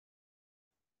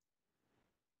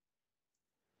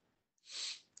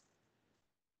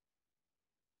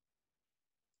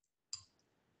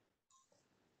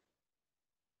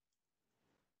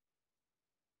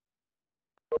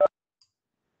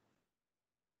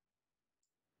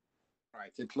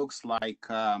Right, it looks like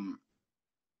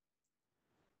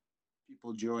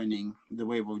people joining, the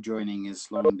wave of joining is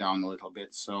slowing down a little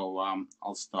bit, so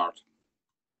I'll start.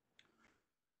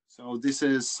 So this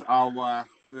is our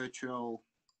virtual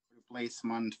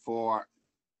replacement for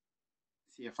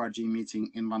CFRG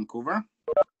meeting in Vancouver.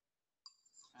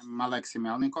 I'm Alexei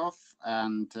Melnikov,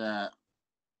 and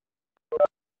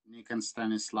Nick and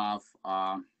Stanislav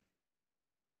are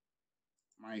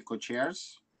my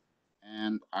co-chairs,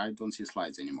 and I don't see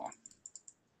slides anymore.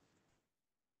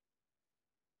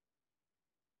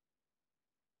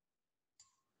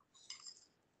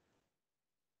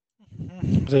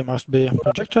 They must be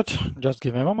projected. Just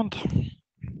give me a moment.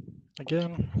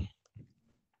 Again.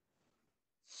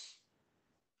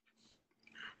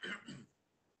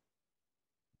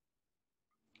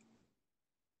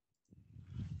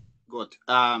 Good.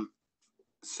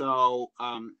 So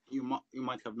you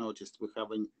might have noticed we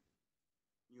have a new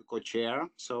co-chair.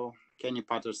 So Kenny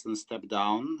Patterson stepped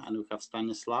down, and we have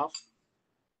Stanislav,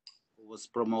 who was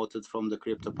promoted from the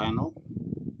crypto panel.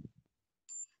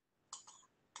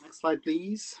 Next slide,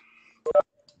 please.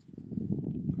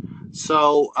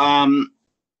 So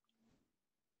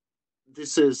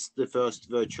this is the first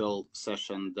virtual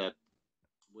session that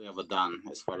we ever done,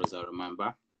 as far as I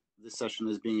remember. This session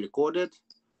is being recorded.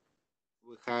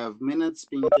 We have minutes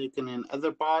being taken in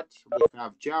other part. We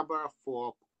have Jabber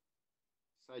for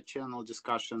side channel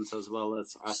discussions, as well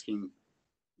as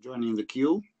joining the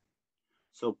queue.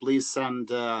 So please send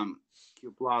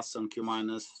Q plus and Q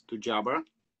minus to Jabber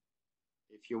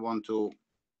if you want to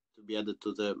be added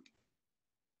to the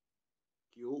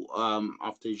queue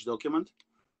after each document.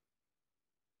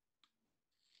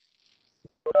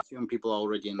 I assume people are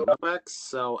already in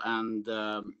WebEx, and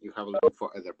you have a link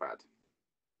for Etherpad.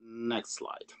 Next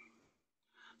slide.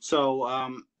 So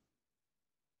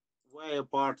we're a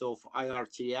part of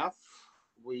IRTF.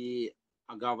 We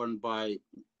are governed by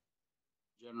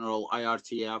general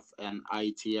IRTF and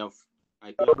IETF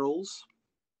IP rules.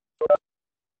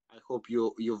 I hope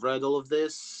you've read all of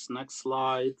this. Next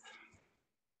slide.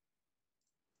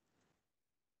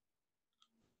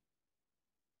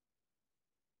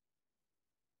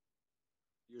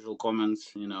 Usual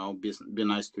comments, be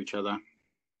nice to each other.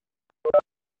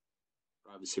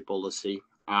 Privacy policy.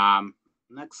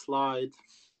 Next slide.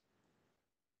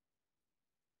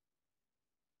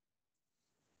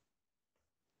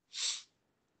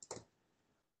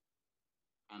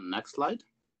 And next slide.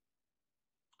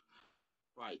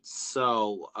 Right.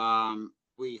 So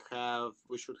we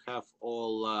should have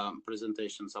all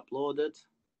presentations uploaded.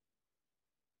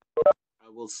 I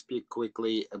will speak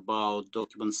quickly about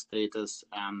document status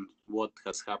and what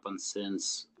has happened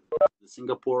since the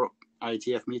Singapore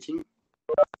IETF meeting.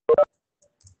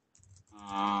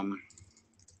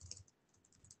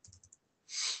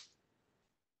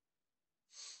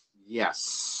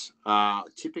 Yes,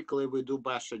 typically we do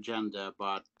bash agenda,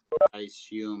 but I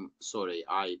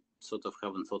sort of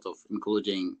haven't thought of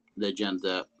including the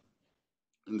agenda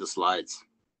in the slides.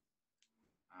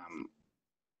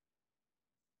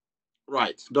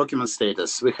 Right, document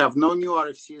status. We have no new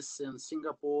RFCs in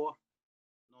Singapore,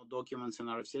 no documents in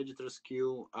RFC editors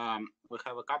queue. We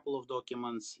have a couple of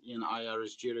documents in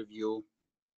IRSG review.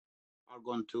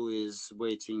 Argon 2 is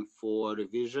waiting for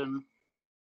revision.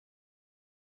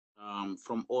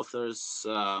 From authors,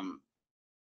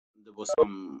 there was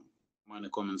some minor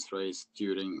comments raised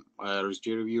during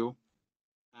IRSG review,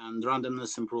 and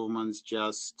randomness improvements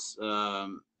just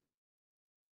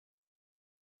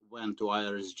went to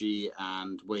IRSG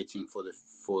and waiting for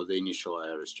the initial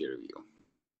IRSG review.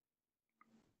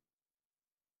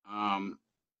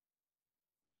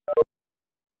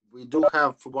 We do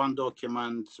have one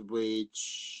document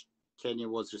which Kenny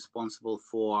was responsible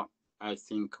for. I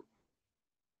think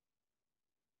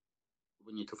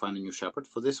we need to find a new shepherd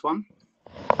for this one.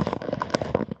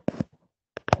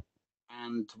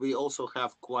 And we also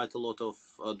have quite a lot of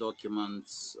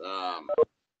documents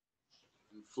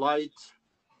in flight.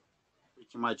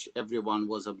 Pretty much everyone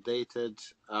was updated.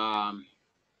 Of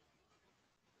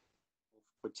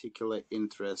particular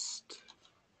interest,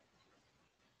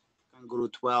 Kangaroo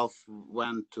 12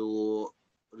 went to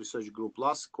research group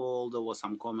last call. There were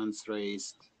some comments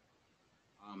raised.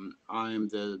 I am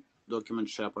the document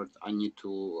shepherd. I need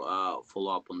to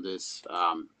follow up on this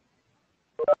and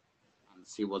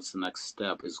see what's the next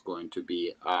step is going to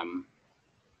be.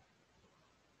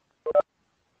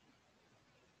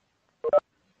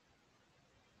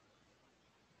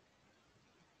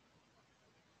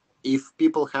 If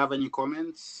people have any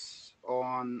comments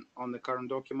on the current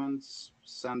documents,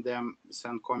 send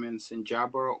comments in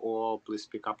Jabber, or please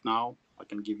speak up now. I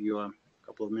can give you a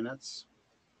couple of minutes.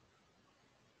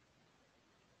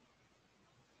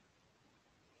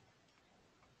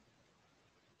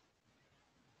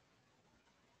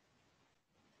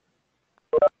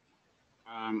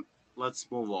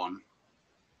 Let's move on.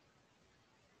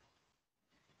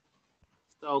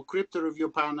 So crypto review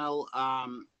panel,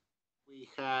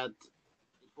 it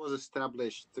was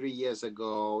established 3 years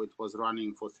ago. It was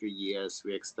running for 3 years.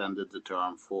 We extended the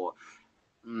term for,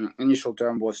 initial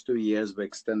term was 2 years. We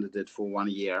extended it for 1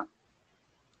 year.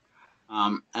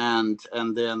 And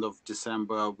at the end of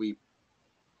December, we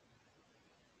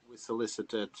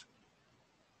solicited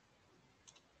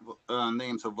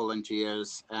names of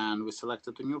volunteers, and we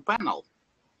selected a new panel.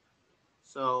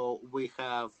 So we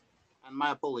have, and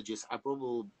my apologies, I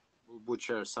probably will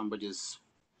butcher somebody's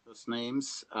first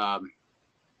names.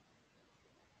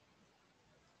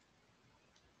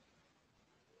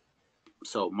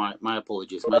 So my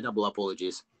apologies, my double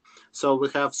apologies. So we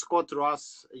have Scott,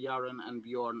 Ross, Yaren, and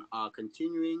Bjorn are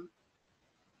continuing.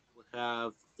 We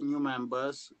have new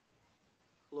members,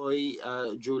 Chloe,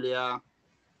 Julia,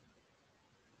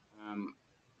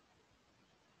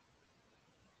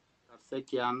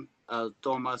 Karsekian,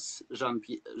 Thomas,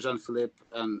 Jean-Philippe,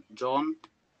 and John.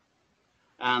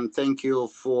 And thank you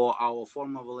for our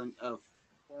former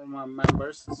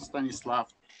members,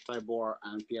 Stanislav, Tibor,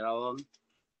 and Pierre Allen,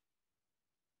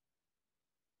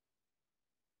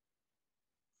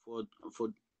 for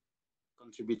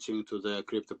contributing to the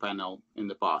crypto panel in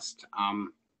the past.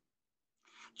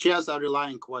 Chairs are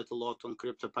relying quite a lot on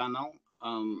crypto panel.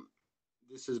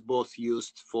 This is both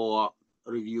used for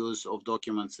reviews of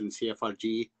documents in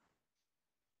CFRG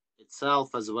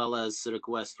itself, as well as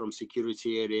requests from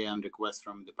security area and requests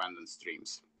from independent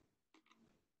streams.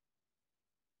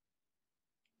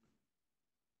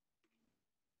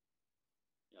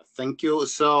 Yeah, thank you.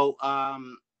 So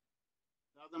the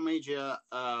other major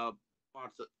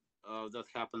part that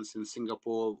happens in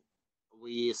Singapore,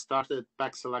 we started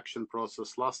pack selection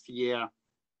process last year.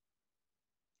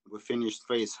 We finished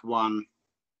phase 1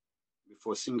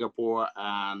 before Singapore,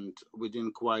 and we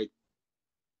didn't quite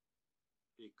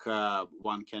pick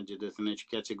one candidate in each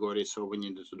category, so we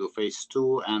needed to do phase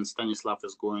 2, and Stanislav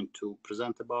is going to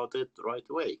present about it right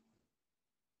away.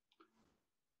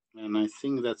 And I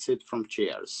think that's it from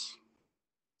chairs.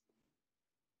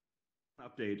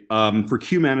 Update. For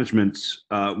queue management,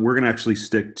 we're going to actually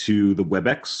stick to the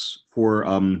WebEx for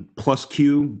plus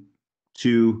Q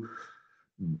to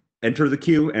enter the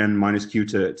queue and minus Q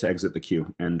to exit the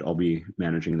queue, and I'll be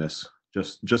managing this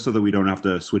just so that we don't have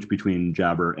to switch between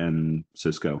Jabber and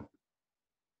Cisco.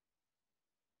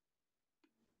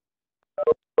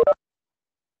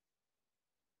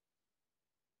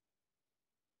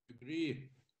 Agree.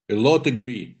 A lot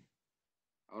agree.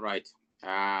 All right.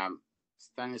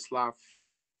 Stanislav,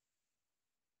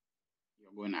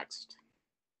 you're going next.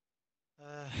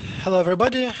 Hello,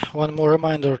 everybody. One more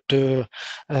reminder to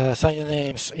sign your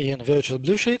names in virtual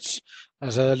blue sheets.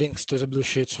 The links to the blue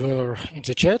sheets were in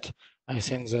the chat. I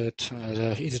think that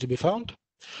they're easy to be found.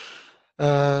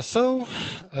 So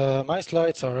my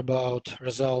slides are about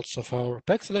results of our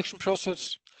pack selection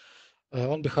process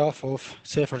on behalf of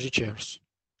CFRG chairs.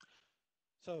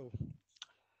 So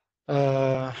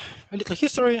a little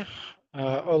history.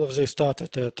 All of this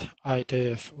started at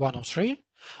IETF 103.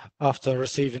 After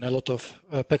receiving a lot of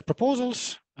pack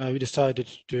proposals, we decided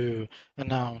to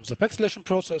announce the pack selection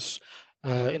process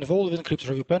involving crypto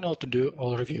review panel to do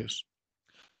all reviews.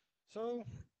 So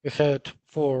we had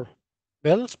 4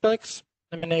 balanced packs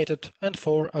nominated and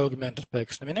 4 augmented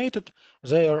packs nominated.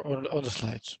 They are on the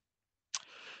slides.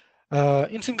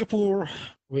 In Singapore,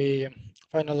 we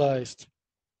finalized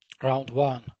round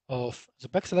 1 of the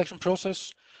pack selection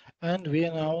process, and we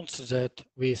announced that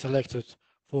we selected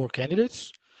 4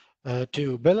 candidates,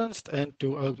 2 balanced and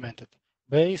 2 augmented,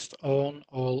 based on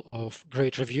all of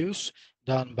great reviews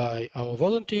done by our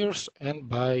volunteers and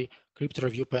by crypto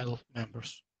review panel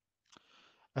members.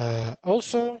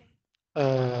 Also,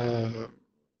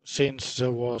 since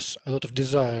there was a lot of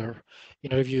desire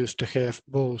in reviews to have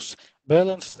both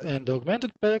balanced and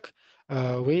augmented pack,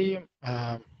 we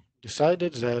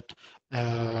decided that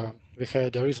we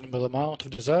had a reasonable amount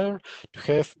of desire to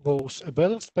have both a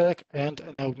balanced pack and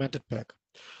an augmented pack.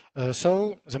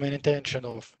 So the main intention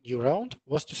of new round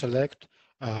was to select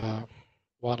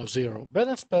 1 of 0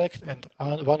 balanced pack and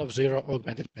 1 of 0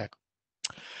 augmented pack.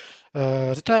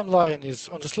 The timeline is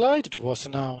on the slide. It was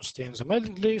announced in the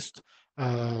mailing list.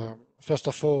 First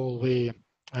of all, we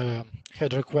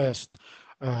had a request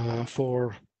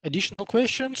for additional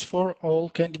questions for all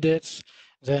candidates.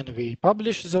 Then we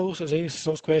published those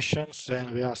questions.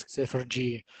 Then we asked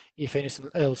CFRG if anything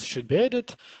else should be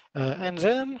added. And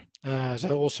then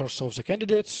the authors of the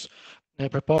candidates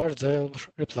prepared their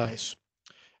replies.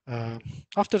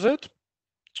 After that,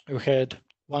 we had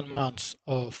 1 month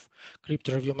of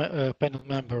crypto review panel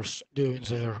members doing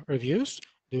their reviews,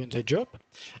 doing their job,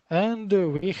 and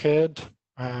we had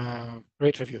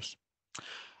great reviews.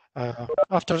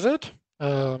 After that,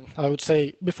 I would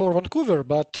say before Vancouver,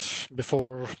 but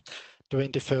before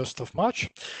 21st of March,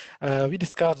 we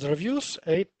discussed the reviews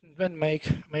and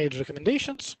made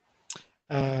recommendations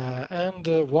and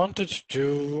wanted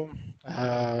to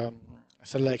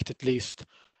select at least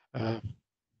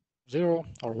 0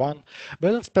 or 1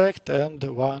 balanced pact and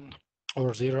 1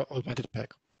 or 0 augmented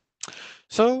pact.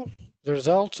 So the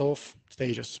results of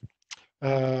stages.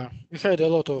 We had a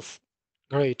lot of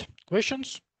great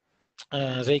questions.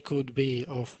 They could be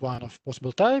of one of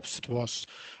possible types. It was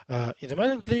in the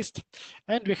mailing list.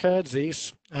 And we had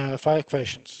these 5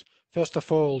 questions. First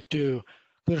of all, 2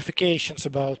 clarifications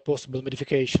about possible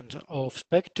modifications of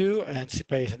SPEC2 and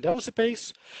CPACE and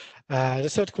WCPACE. The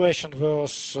third question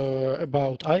was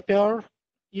about IPR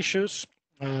issues,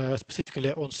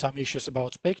 specifically on some issues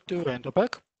about SPEC2 and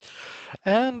OPEC.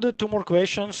 And 2 more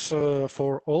questions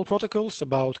for all protocols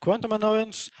about quantum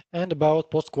annoyance and about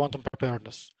post-quantum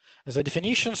preparedness. The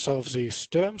definitions of these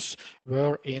terms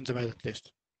were in the mailing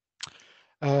list.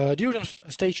 During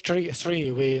stage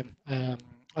 3, we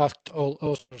asked all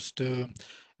authors to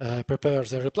prepare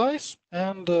their replies,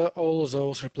 and all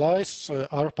those replies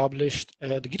are published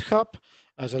at GitHub.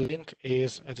 The link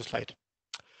is at the slide.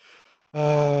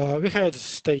 We had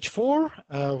stage 4,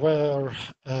 where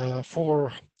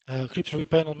 4 crypto review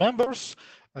panel members,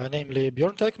 namely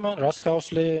Björn Tekman, Russ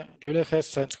Housley, Julia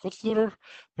Hess, and Scott Studer,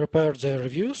 prepared their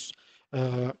reviews.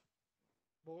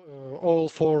 All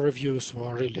 4 reviews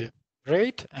were really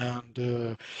great, and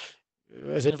the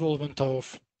involvement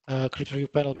of crypto review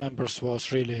panel members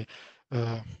was really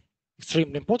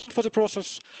extremely important for the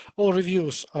process. All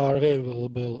reviews are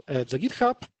available at the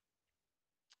GitHub.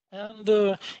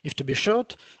 And if to be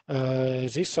short,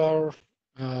 these are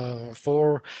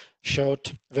 4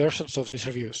 short versions of these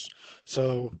reviews.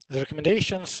 So the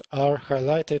recommendations are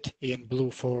highlighted in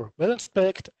blue for balanced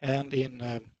pact and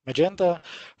in magenta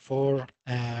for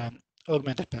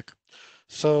augmented pact.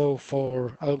 So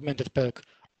for augmented pact,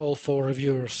 all 4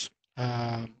 reviewers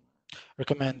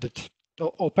recommended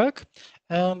OPEC,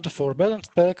 and for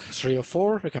balanced pact, 3 or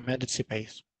 4 recommended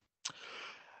CPACE.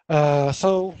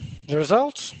 So the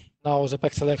results, now the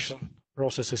pact selection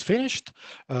process is finished.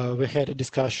 We had a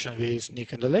discussion with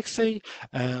Nick and Alexei,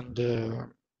 and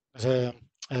the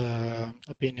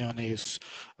opinion is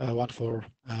one for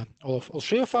all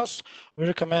 3 of us. We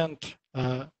recommend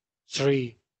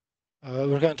 3.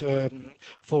 We're going to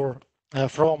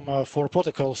from 4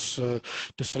 protocols to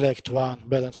select 1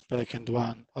 balanced pact and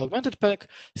 1 augmented pact,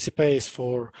 CPACE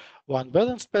for 1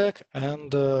 balanced pact,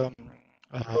 and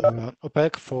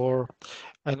OPEC for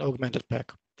an augmented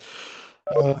pact.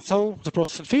 So the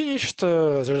process is finished.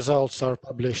 The results are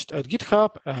published at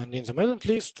GitHub and in the mailing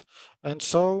list. And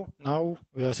so now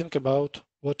we are thinking about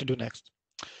what to do next.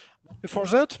 Before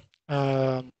that,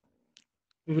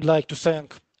 we would like to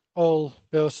thank all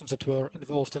persons that were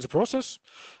involved in the process,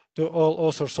 to all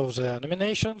authors of the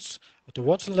nominations, to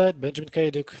Watson Led, Benjamin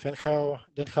Kadick, Fen Hao,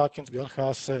 Dan Hawkins, Björn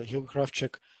Haas, Hugo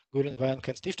Kravchuk, Gulen Vank,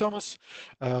 and Steve Thomas.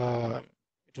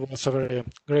 It was a very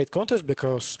great contest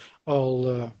because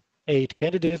all 8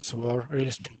 candidates were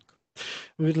really strong.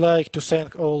 We would like to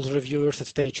thank all the reviewers at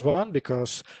stage 1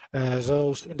 because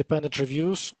those independent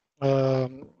reviews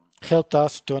helped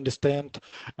us to understand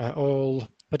all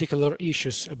particular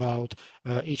issues about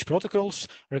each protocols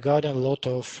regarding a lot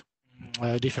of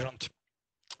different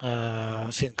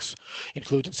things,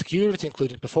 including security,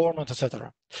 including performance,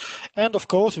 etc. And of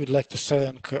course, we'd like to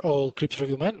thank all crypto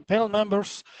review panel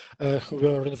members who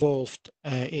were involved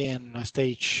in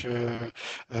stage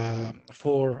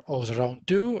 4 of the round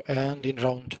 2 and in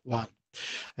round 1.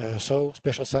 So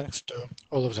special thanks to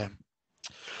all of them.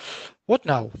 What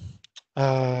now?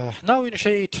 Now we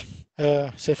initiate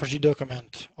a CFRG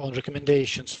document on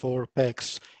recommendations for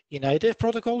PECs in IETF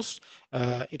protocols.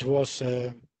 It was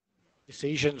a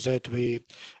decision that we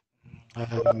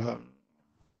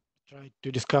tried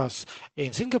to discuss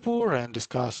in Singapore and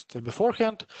discussed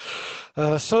beforehand.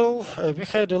 So we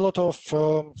had a lot of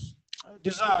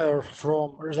desire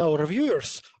from our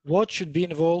reviewers what should be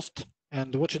involved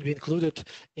and what should be included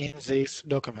in this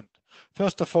document.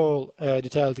 First of all, a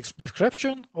detailed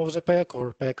description of the PEC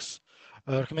or PECs,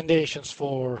 recommendations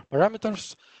for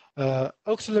parameters,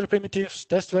 auxiliary primitives,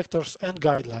 test vectors, and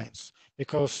guidelines.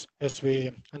 Because as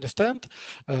we understand,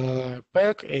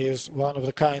 PEC is one of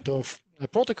the kind of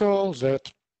protocols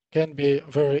that can be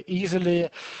very easily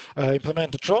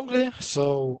implemented strongly.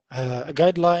 So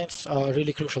guidelines are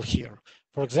really crucial here.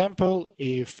 For example,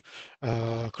 if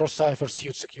cross-cipher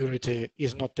suit security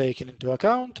is not taken into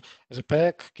account, the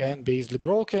pack can be easily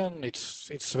broken.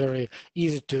 It's very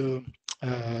easy to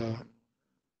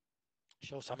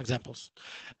show some examples.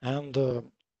 And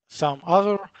some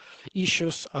other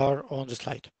issues are on the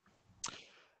slide.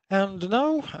 And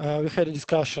now we had a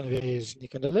discussion with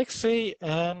Nick and Alexei,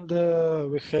 and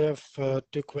we have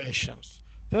two questions.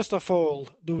 First of all,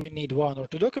 do we need one or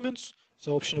two documents?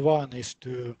 So option one is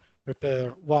to prepare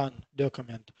one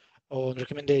document on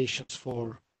recommendations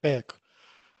for PEC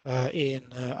in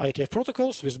IETF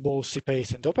protocols with both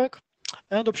CPACE and OPEC.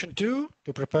 And option two,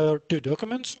 to prepare two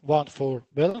documents, one for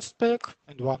balanced PEC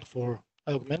and one for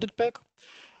augmented PEC.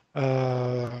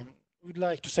 We'd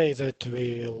like to say that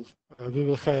we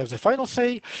will have the final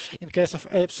say in case of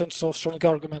absence of strong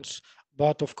arguments,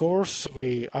 but of course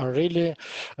we are really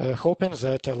hoping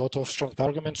that a lot of strong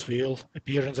arguments will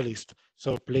appear in the list.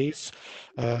 So please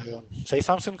say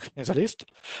something in the list.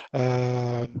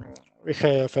 We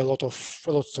have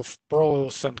lots of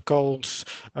pros and cons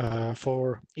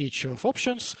for each of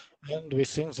options, and we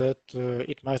think that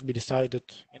it must be decided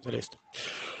in the list.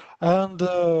 And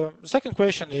the second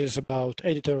question is about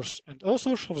editors and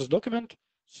authors of this document.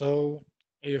 So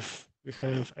if we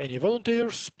have any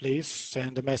volunteers, please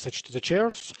send a message to the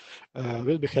chairs.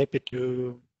 We'll be happy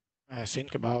to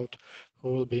think about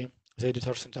who will be the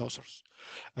editors and authors.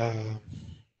 That's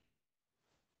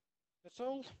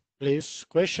all. Please,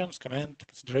 questions, comments,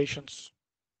 considerations.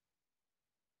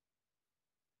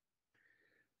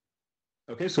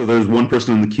 Okay, so there's one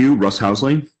person in the queue, Russ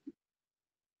Housley.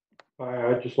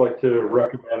 I'd just like to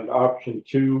recommend option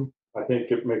two. I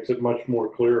think it makes it much more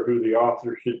clear who the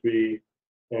author should be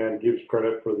and gives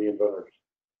credit for the inventors.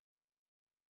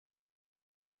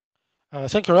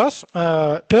 Thank you, Russ.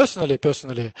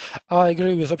 Personally, I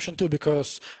agree with option two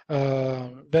because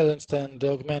balanced and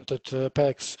augmented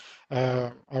packs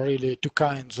are really two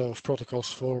kinds of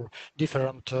protocols for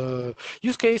different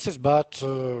use cases, but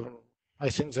I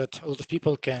think that a lot of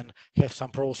people can have some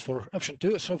pros for option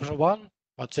two, so option one,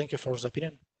 but thank you for the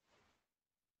opinion.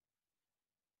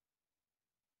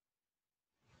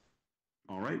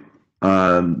 All right.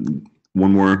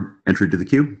 One more entry to the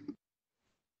queue.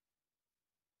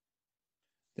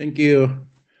 Thank you.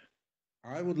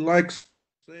 I would like to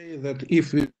say that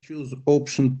if we choose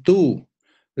option two,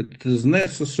 it is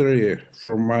necessary,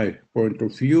 from my point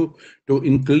of view, to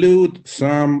include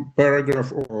some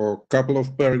paragraph or couple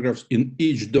of paragraphs in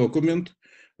each document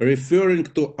referring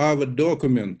to our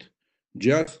document,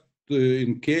 just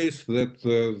in case that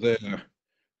the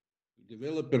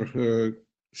developer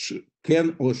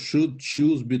can or should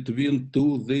choose between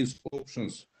two these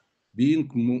options, being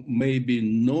maybe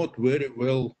not very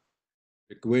well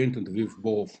acquainted with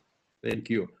both. Thank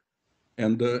you.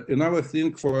 And another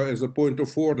thing, for as a point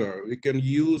of order, we can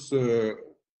use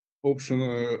option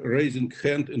raising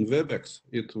hand in WebEx.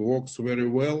 It works very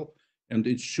well, and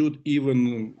it should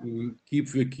even keep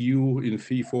the queue in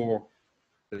FIFO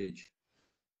stage.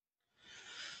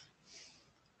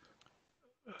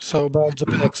 So about the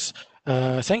packs,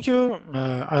 thank you.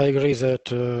 I agree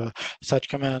that such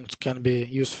commands can be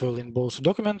useful in both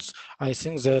documents. I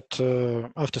think that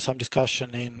after some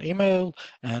discussion in email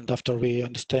and after we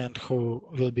understand who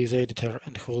will be the editor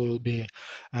and who will be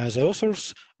the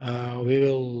authors, we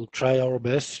will try our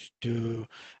best to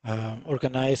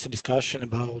organize a discussion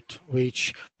about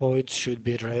which points should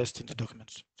be addressed in the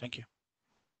documents. Thank you.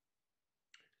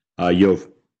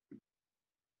 Yov.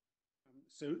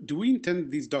 So do we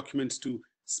intend these documents to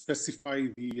specify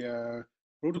the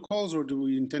protocols, or do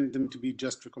we intend them to be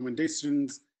just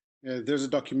recommendations? There's a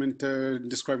document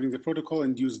describing the protocol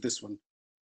and use this one.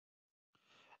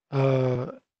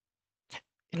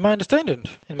 In my understanding,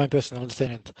 in my personal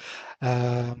understanding,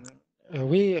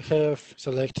 we have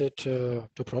selected two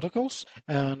protocols,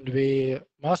 and we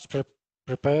must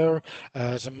prepare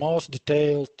the most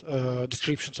detailed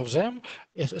descriptions of them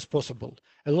as possible.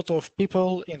 A lot of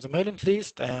people in the mailing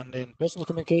list and in personal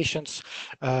communications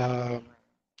told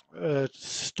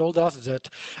us that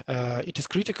it is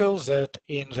critical that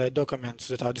in the documents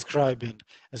that are describing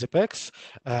the packs,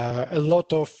 a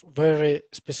lot of very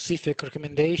specific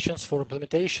recommendations for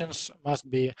implementations must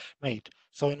be made.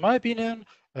 So in my opinion,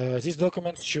 these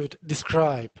documents should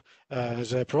describe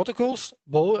the protocols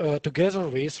together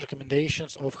with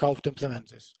recommendations of how to implement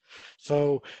this.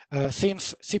 So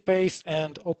since CPACE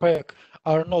and OPEC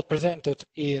are not presented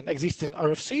in existing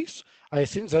RFCs, I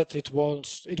think that it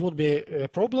would be a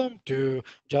problem to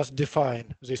just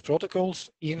define these protocols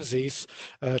in these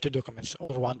two documents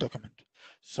or one document.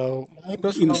 So my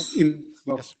personal...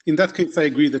 Yes. In that case, I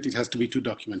agree that it has to be two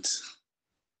documents.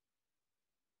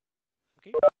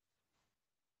 Okay.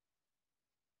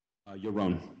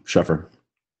 Yaron Sheffer.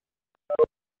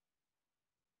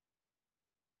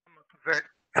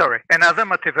 Sorry, another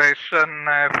motivation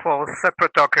for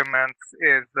separate documents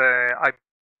is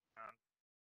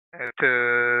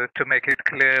to make it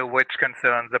clear which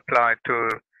concerns apply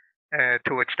to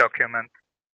which document.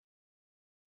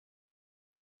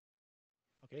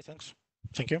 Okay, thanks.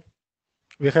 Thank you.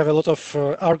 We have a lot of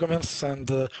arguments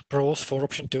and pros for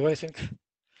option 2, I think.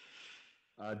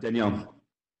 Danielle,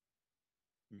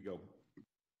 you go.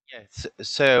 Yes.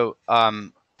 So,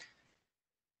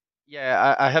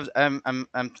 yeah, I'm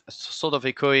sort of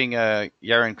echoing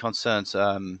Yaron's concerns.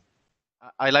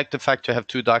 I like the fact to have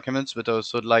 2 documents, but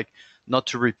also like not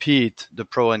to repeat the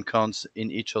pro and cons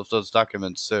in each of those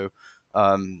documents. So,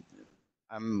 I'm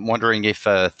wondering if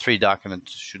 3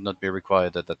 documents should not be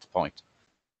required at that point.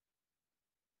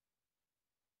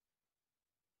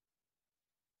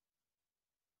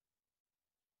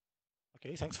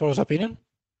 Okay, thanks for the opinion.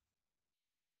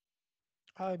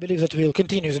 I believe that we'll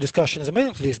continue the discussion in the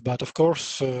mailing list, but of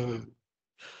course,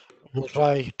 we'll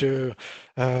try to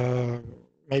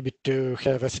maybe to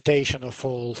have a citation of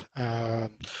all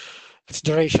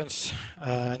considerations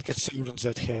and concerns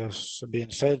that have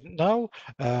been said now,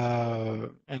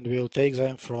 and we'll take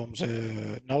them from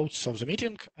the notes of the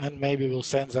meeting, and maybe we'll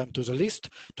send them to the list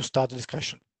to start the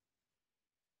discussion.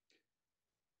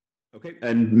 Okay,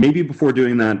 and maybe before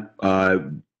doing that,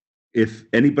 if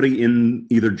anybody in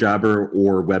either Jabber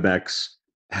or WebEx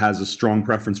has a strong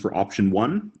preference for option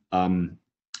 1,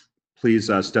 please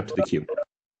step to the queue.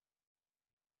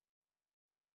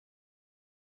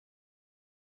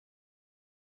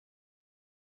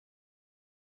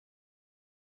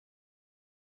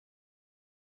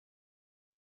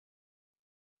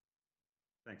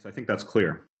 Thanks, I think that's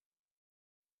clear.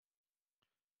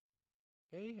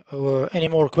 Okay, any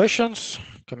more questions,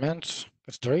 comments,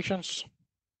 considerations?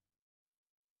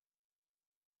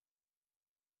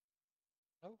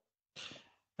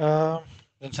 No?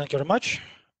 Then thank you very much.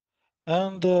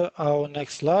 And our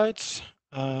next slides,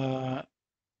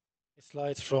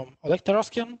 slides from Oleg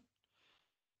Taraskin.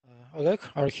 Oleg,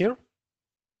 are you here?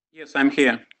 Yes, I'm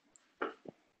here.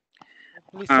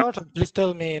 Please start. Please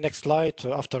tell me next slide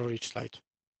after each slide.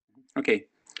 Okay.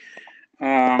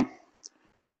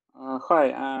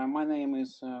 Hi, my name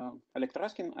is Oleg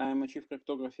Taraskin. I'm a chief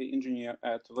cryptography engineer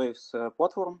at Waves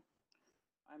platform.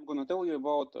 I'm going to tell you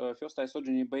about first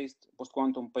isogeny-based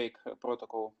post-quantum PEG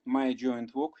protocol, my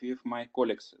joint work with my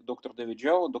colleagues, Dr. David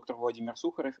Zhao, Dr. Vladimir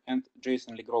Sukharev, and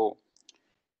Jason Legrow.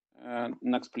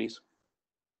 Next, please.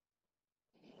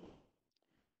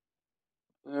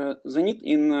 The need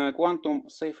in quantum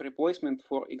safe replacement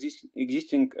for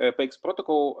existing PEGs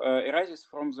protocol arises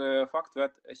from the fact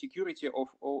that security of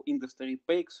all industry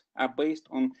PEGs are based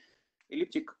on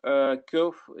elliptic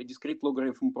curve discrete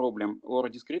logarithm problem or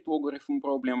discrete logarithm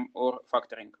problem or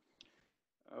factoring.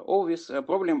 All these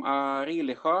problems are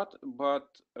really hard, but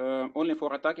only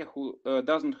for attacker who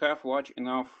doesn't have large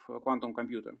enough quantum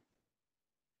computer.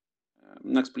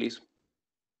 Next, please.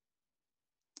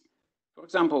 For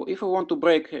example, if we want to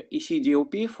break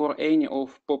ECDLP for any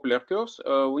of popular curves,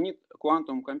 we need a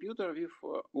quantum computer with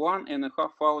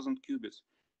 1,500 qubits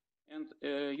and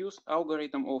use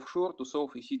algorithm of Shor to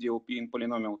solve ECDLP in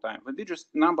polynomial time. The digit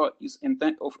number is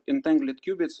of entangled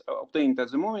qubits obtained at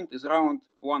the moment is around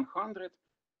 100,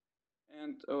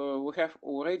 and we have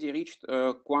already reached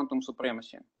quantum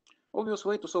supremacy. Obvious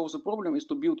way to solve the problem is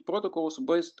to build protocols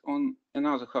based on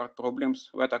another hard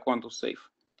problems that are quantum safe.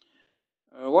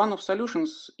 One of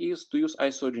solutions is to use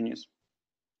isogenies.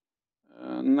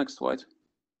 Next slide.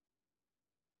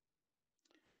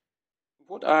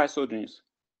 What are isogenies?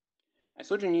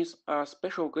 Isogenies are a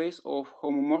special case of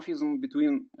homomorphism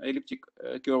between elliptic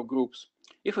curve groups.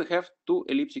 If we have 2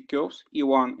 elliptic curves,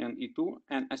 E1 and E2,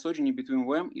 and isogeny between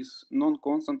them is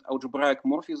non-constant algebraic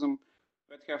morphism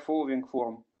that have following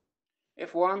form.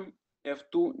 F1,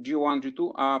 F2, G1,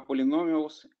 G2 are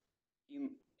polynomials in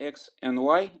X and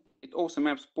Y. It also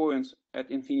maps points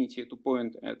at infinity to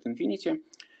point at infinity.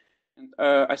 And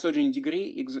isogeny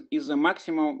degree is the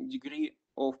maximum degree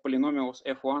of polynomials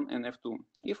F1 and F2.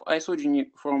 If isogeny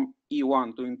from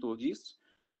E1 to E2 exists,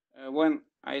 when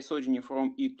isogeny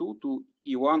from E2 to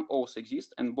E1 also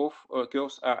exists, and both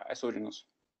curves are isogenous.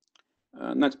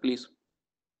 Next, please.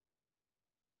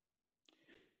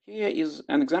 Here is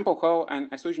an example how an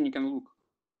isogeny can look.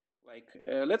 Like,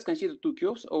 let's consider 2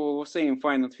 curves of the same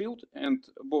finite field, and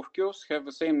both curves have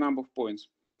the same number of points.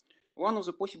 One of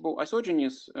the possible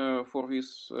isogenies for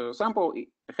this sample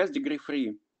has degree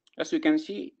 3. As you can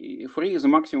see, 3 is the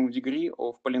maximum degree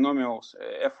of polynomials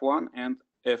F1 and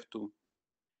F2.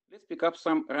 Let's pick up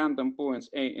some random points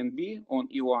A and B on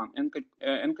E1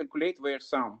 and calculate their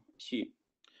sum, C.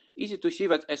 Easy to see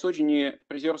that isogeny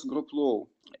preserves group law.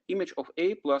 Image of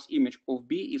A plus image of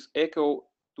B is equal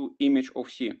to image of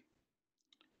C.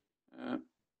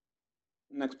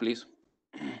 Next, please.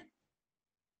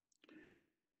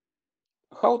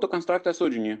 How to construct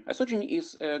isogeny? Isogeny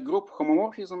is a group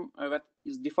homomorphism that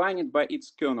is defined by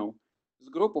its kernel,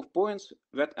 the group of points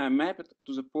that are mapped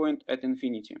to the point at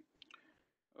infinity.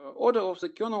 Order of the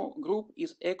kernel group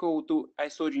is equal to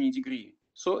isogeny degree.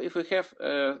 So if we have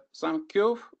some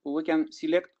curve, we can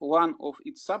select one of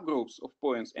its subgroups of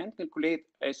points and calculate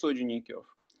isogeny curve.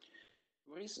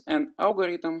 There is an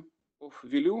algorithm of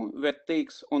value that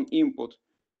takes on input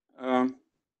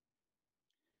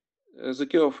the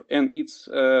curve and its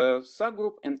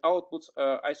subgroup and outputs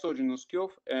isogenous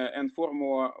curve and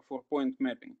formula for point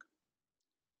mapping.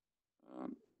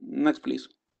 Next, please.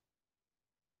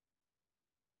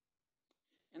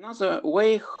 Another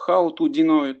way how to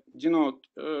denote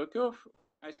curve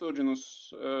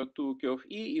isogenous to curve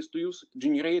E is to use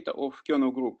generator of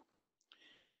kernel group.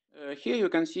 Here you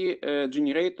can see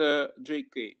generator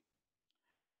JK.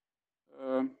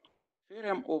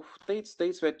 Theorem of Tate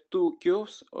states that two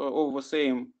curves of the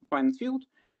same finite field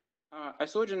are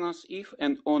isogenous if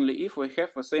and only if we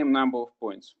have the same number of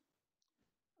points.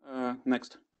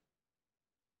 Next.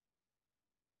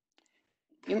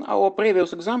 In our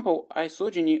previous example,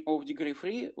 isogeny of degree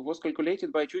 3 was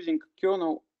calculated by choosing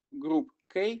kernel group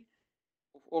K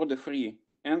of order 3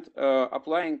 and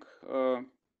applying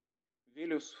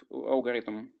values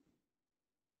algorithm.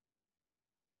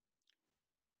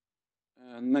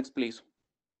 Next, please.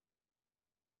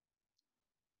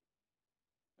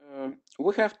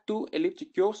 We have two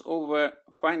elliptic curves over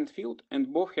finite field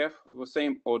and both have the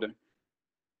same order.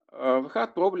 The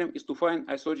hard problem is to find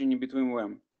isogeny between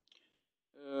them.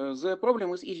 The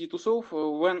problem is easy to solve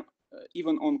when,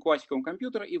 even on classical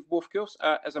computer, if both curves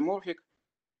are isomorphic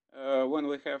when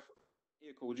we have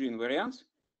equal G invariance.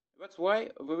 That's why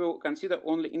we will consider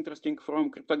only interesting from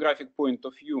cryptographic point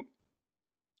of view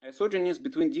isogenies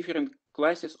between different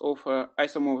classes of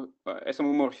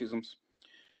isomorphisms.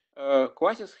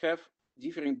 Classes have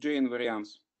different J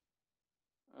invariance.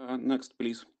 Next,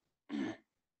 please.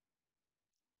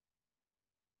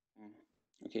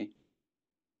 Okay.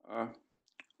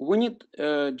 We need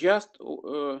just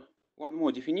one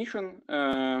more definition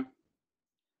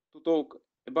to talk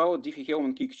about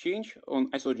Diffie-Hellman key exchange on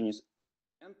isogenies.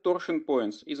 And torsion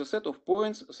points is a set of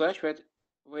points such that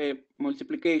the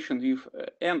multiplication with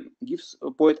n gives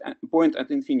a point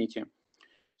at infinity.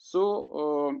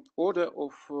 So order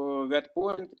of that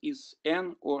point is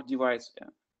n or divides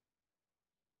n.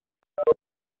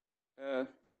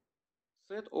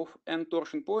 Set of n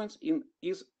torsion points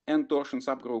is n torsion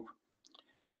subgroup.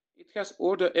 It has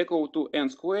order equal to n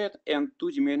squared and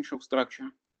two-dimensional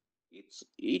structure.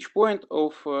 Each point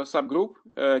of subgroup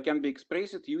can be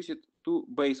expressed using two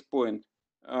base points,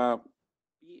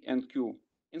 P and Q,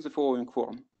 in the following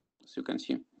form, as you can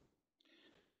see.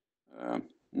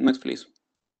 Next, please.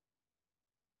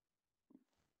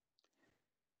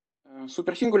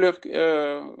 Supersingular,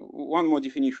 one more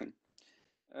definition.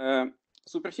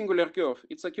 Supersingular curve.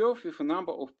 It's a curve with a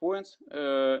number of points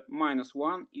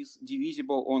 -1 is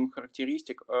divisible on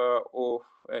characteristic of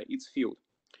its field.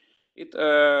 It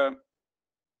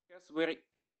has very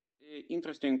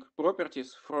interesting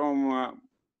properties from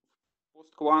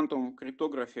post-quantum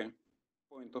cryptography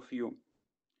point of view.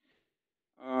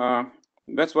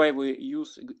 That's why we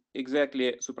use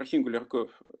exactly supersingular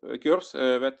curves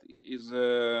that is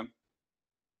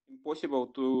impossible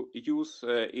to use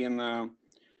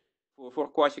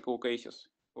for classical cases,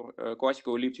 for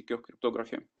classical elliptic curve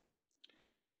cryptography.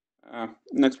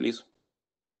 Next, please.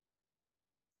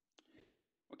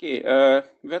 Okay,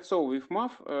 that's all with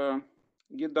math.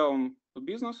 Get down to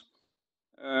business.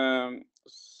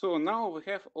 So now we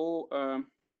have all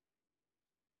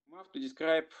math to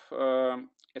describe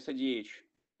SIDH,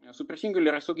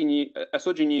 supersingular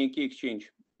isogeny key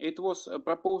exchange. It was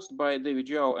proposed by David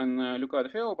Zhao and Luca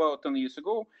Defeo about 10 years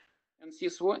ago, and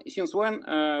since when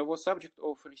was subject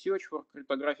of research for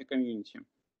cryptographic community.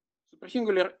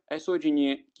 Supersingular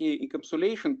isogeny key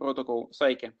encapsulation protocol,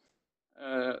 PSYCH,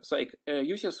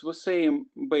 uses the same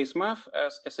base math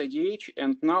as SIDH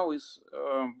and now is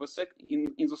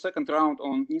in the second round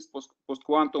on NIST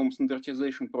post-quantum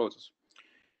standardization process.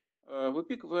 We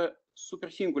pick the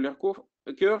supersingular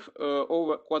curve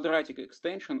over quadratic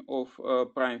extension of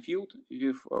prime field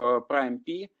with prime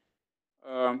P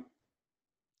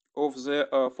of the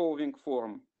following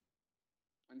form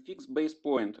and fix base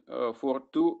point for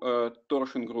two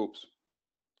torsion groups.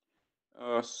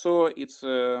 So it's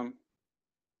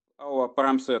our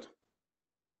param set.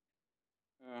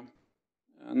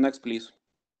 Next, please.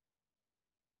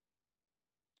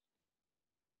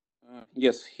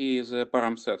 Yes, he is a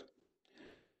param set.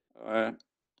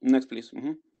 Next, please.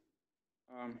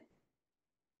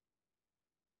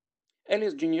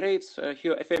 Alice generates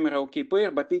her ephemeral key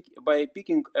pair by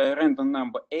picking a random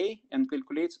number A and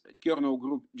calculates kernel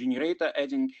group generator,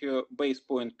 adding her base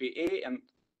point PA and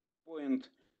point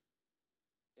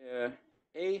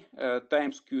A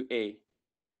times QA.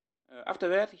 After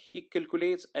that, he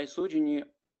calculates isogeny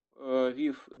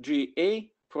with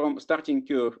GA from starting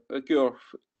curve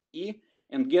E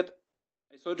and get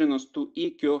isogenous to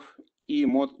E curve E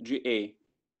mod GA,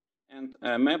 and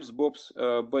maps Bob's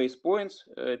base points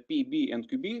PB and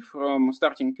QB from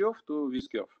starting curve to this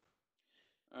curve.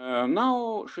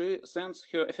 Now she sends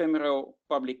her ephemeral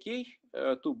public key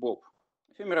to Bob.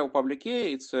 Ephemeral public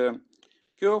key, it's a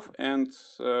curve and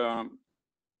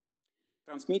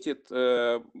transmitted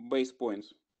base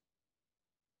points.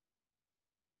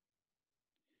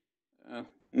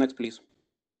 Next, please.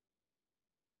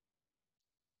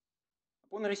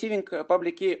 Upon receiving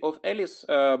public key of Alice,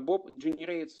 Bob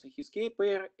generates his key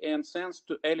pair and sends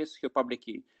to Alice her public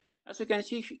key. As you can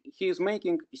see, he is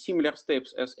making similar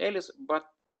steps as Alice, but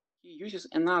he uses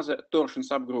another torsion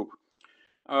subgroup,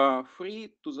 3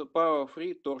 to the power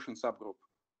 3 torsion subgroup.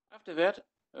 After that,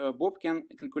 Bob can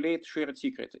calculate shared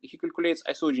secret. He calculates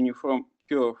isogeny from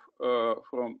curve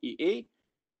from EA.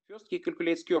 First, he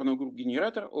calculates kernel group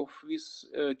generator of this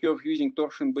curve using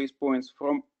torsion base points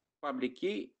from public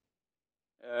key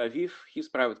with his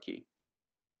private key.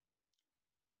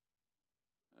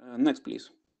 Next, please.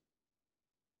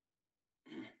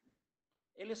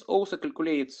 Alice also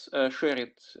calculates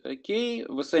shared key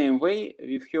the same way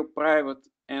with her private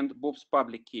and Bob's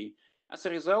public key. As a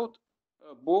result,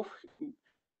 both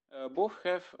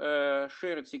have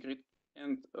shared secret,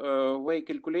 and they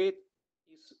calculate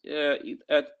it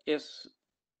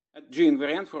at G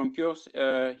invariant from curves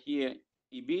here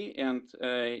EB and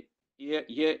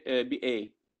here BA.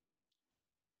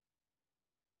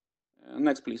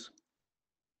 Next, please.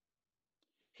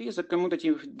 Here is a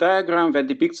commutative diagram that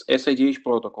depicts SIDH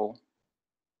protocol.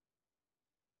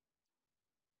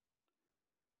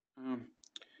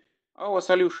 Our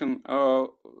solution,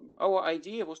 our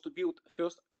idea was to build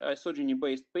first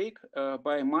isogeny-based peak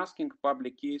by masking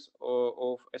public keys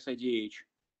of SIDH.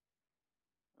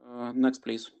 Next,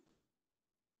 please.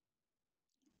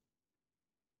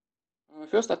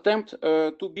 First attempt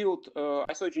to build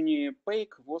isogeny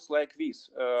peak was like this.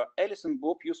 Alice and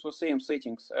Bob use the same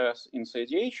settings as in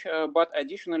SIDH, but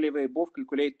additionally they both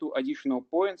calculate 2 additional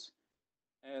points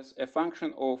as a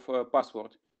function of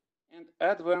password and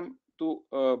add them to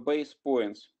base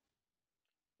points.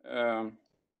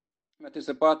 That is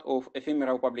a part of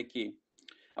ephemeral public key.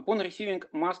 Upon receiving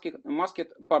masked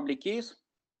public keys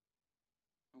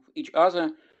of each other,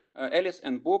 Alice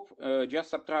and Bob just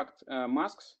subtract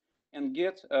masks and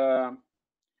get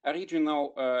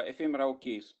original ephemeral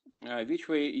keys, which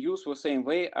we use the same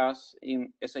way as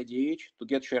in SIDH to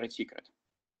get shared secret.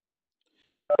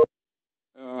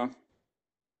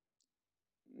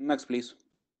 Next, please.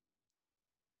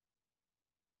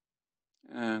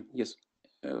 Yes,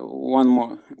 one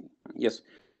more. Yes.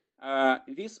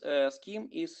 This scheme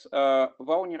is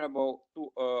vulnerable to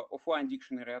offline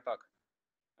dictionary attack.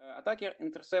 Attacker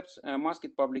intercepts a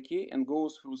masked public key and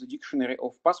goes through the dictionary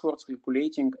of passwords,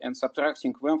 calculating and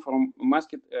subtracting them from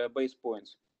masked base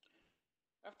points.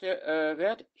 After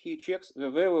that, he checks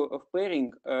the value of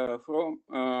pairing from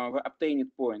the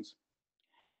obtained points.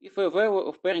 If the value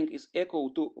of pairing is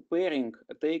equal to pairing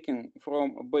taken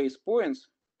from base points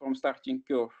from starting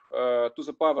curve to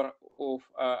the power of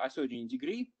isogeny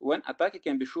degree, then attacker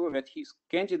can be sure that his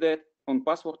candidate on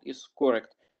password is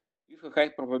correct with a high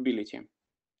probability.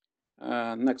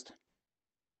 Next.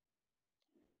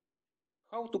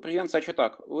 How to prevent such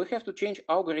attack? We have to change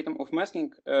algorithm of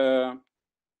masking to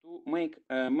make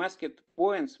masked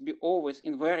points be always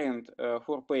invariant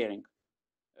for pairing.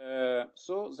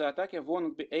 So the attacker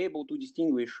won't be able to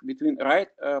distinguish between right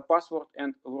password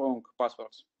and wrong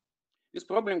passwords. This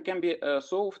problem can be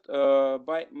solved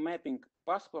by mapping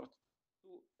password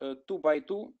to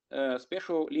 2x2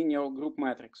 special linear group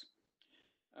matrix.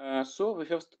 So we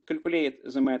first calculate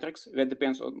the matrix that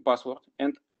depends on password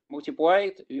and multiply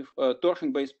it with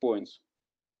torsion-based points.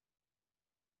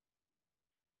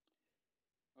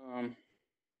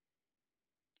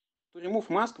 To remove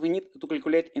mask, we need to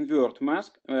calculate invert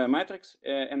mask matrix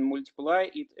and multiply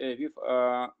it with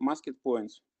masked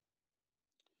points.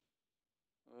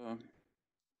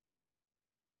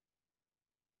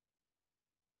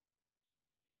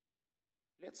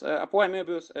 Let's apply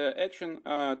Möbius action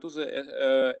to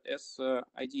the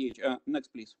SIDH. Next,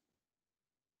 please.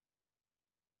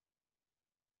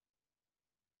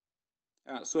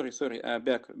 Sorry,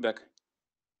 back.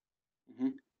 Mm-hmm.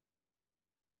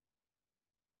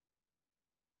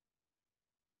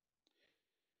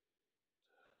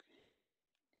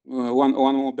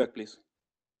 One more back, please.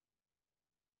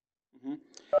 Mm-hmm.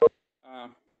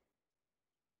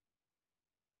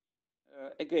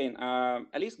 Again,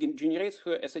 Alice generates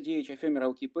her SIDH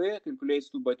ephemeral key pair, calculates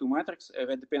 2x2 matrix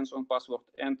that depends on password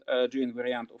and gene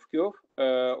variant of curve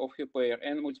of her pair,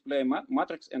 and multiply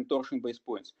matrix and torsion base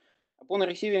points. Upon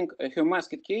receiving her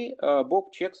masked key,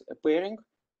 Bob checks a pairing.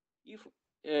 If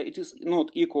it is not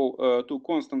equal to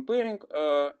constant pairing,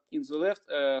 in the left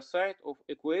side of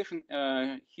equation,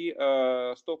 he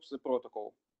stops the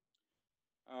protocol.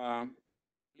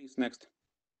 Please, next.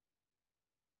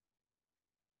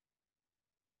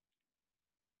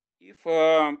 If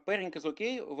pairing is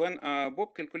okay, when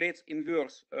Bob calculates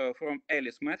inverse from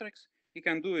Alice matrix, he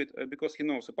can do it because he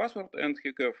knows the password and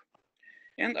her curve,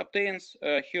 and obtains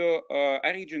her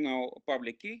original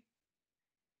public key.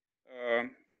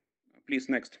 Please,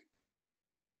 next.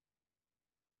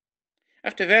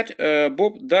 After that,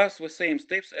 Bob does the same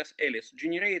steps as Alice.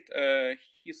 Generate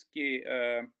his key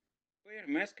pair,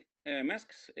 masks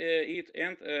it,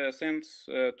 and sends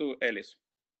to Alice.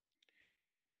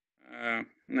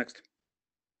 Next.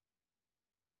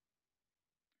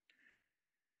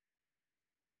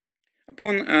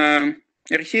 Upon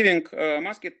receiving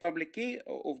masked public key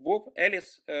of Bob,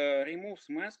 Alice removes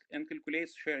mask and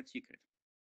calculates shared secret.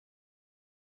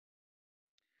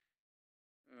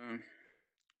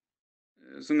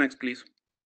 The next, please.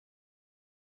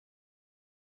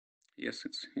 Yes,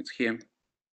 it's here.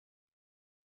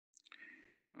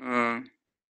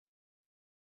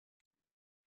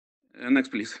 Next,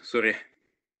 please. Sorry.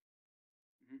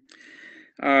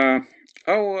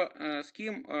 Our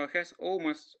scheme has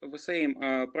almost the same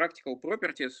practical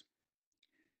properties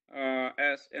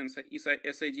as an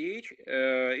SIDH.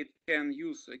 It can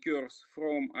use curves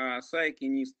from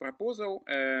Psi-Kinist proposal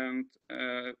and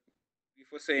with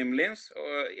the same length.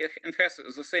 It has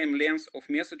the same length of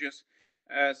messages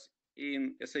as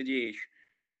in SIDH.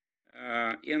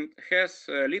 And has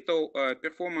little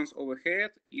performance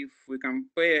overhead if we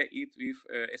compare it with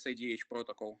SIDH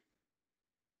protocol.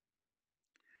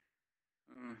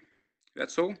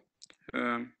 That's all.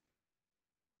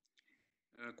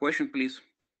 Question, please.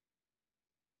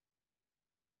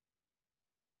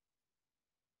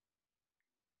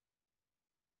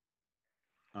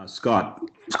 Scott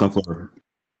Flower.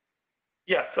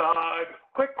 Yes.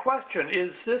 Quick question: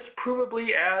 is this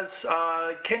provably as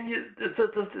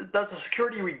does the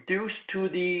security reduce to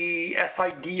the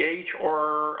SIDH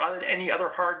or any other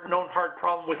known hard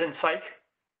problem within Psych?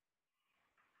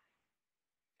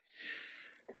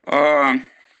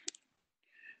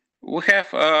 We have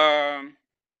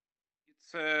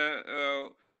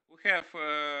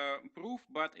proof,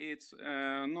 but it's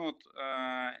not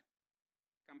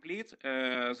complete.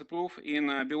 The proof in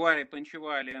Biwari,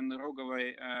 Panchivali, and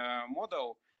Rogovai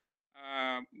model,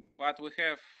 but we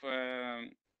have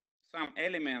some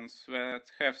elements that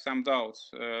have some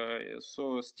doubts.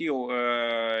 So still,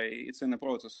 it's in the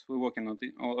process. We're working on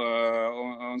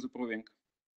the proving.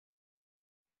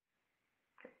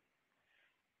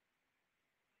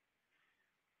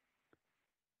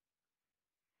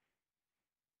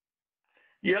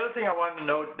 The other thing I wanted to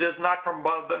note is not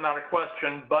a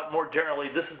question, but more generally,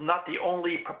 this is not the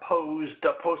only proposed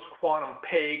post-quantum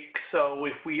PEG. So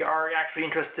if we are actually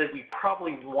interested, we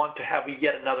probably want to have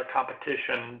yet another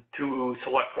competition to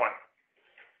select one.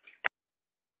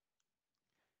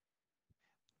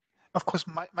 Of course,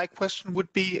 my question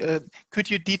would be, could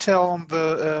you detail on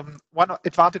the one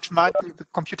advantage might be the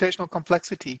computational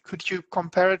complexity? Could you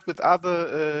compare it with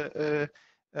other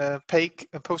PEG,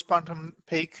 post-quantum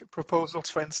PEG proposals,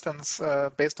 for instance,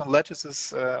 based on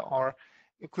lattices, or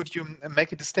could you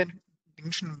make a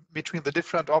distinction between the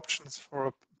different options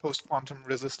for post-quantum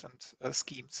resistant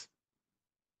schemes?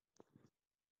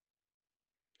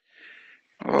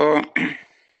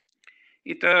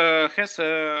 It has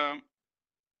there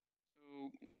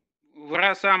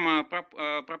are some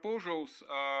proposals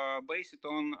based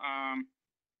on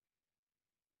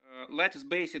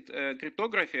lattice-based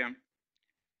cryptography.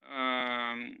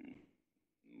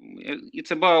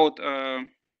 It's about 4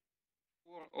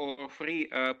 or 3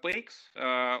 PEGs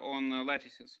on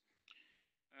lattices.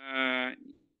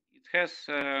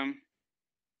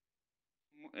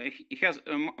 It has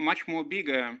much more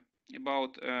bigger,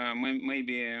 about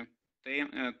maybe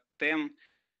 10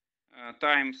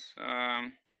 times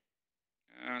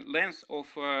length of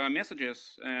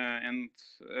messages and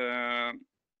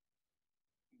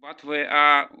but we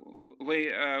have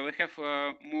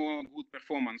more good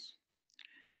performance.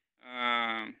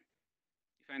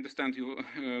 If I understand you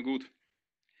good.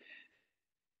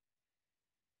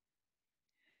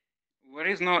 There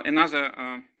is no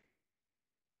another.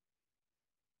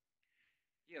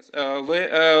 Yes,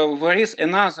 there is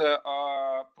another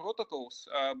protocols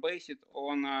based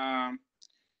on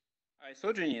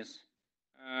isogenies,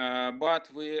 but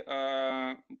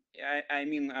I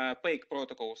mean PAIC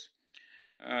protocols.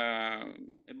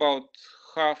 About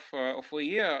half of a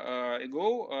year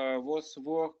ago was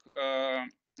work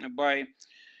by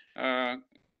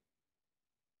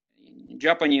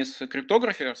Japanese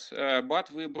cryptographers,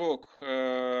 but we broke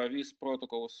these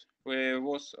protocols. We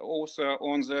was also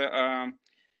on the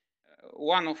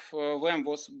one of them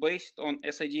was based on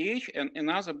SIDH and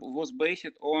another was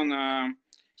based on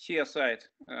CSIT.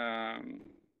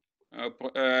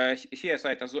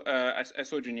 CSIT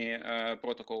isogeny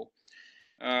protocol.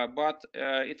 But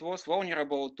it was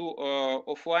vulnerable to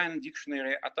offline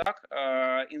dictionary attack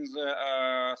in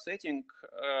the settings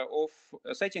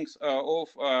of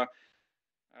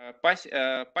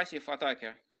passive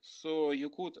attacker. So you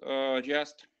could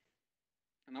just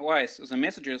analyze the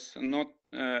messages, not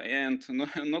and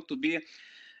not to be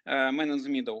man in the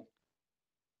middle.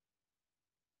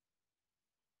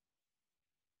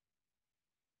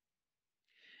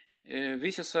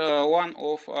 This is one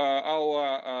of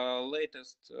our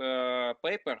latest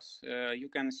papers. You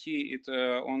can see it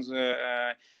on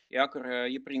the Yakor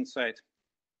ePrint site.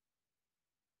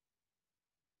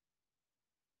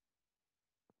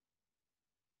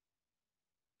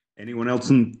 Anyone else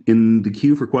in the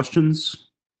queue for questions?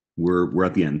 We're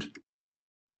at the end.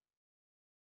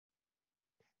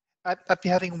 I'd be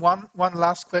having one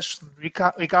last question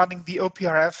regarding the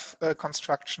OPRF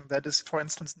construction that is, for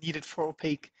instance, needed for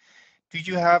opaque. Do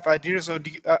you have ideas, or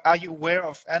are you aware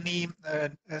of any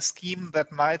scheme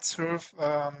that might serve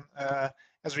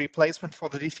as a replacement for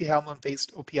the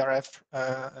Diffie-Hellman-based OPRF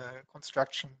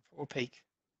construction for opaque?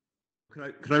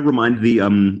 Could I remind the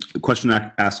question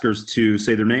askers to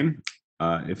say their name?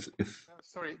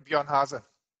 Sorry, Björn Hase.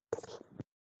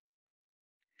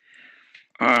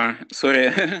 Sorry.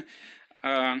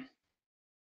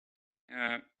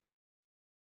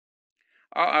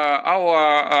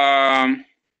 Our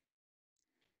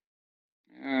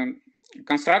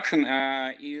construction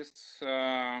is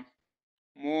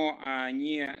more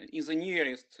is the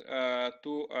nearest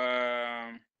to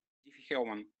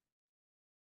Diffie-Hellman.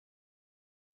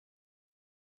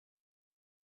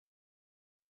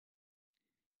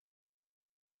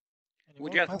 Any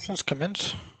more questions,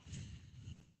 comments?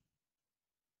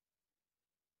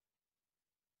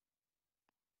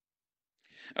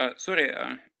 Sorry,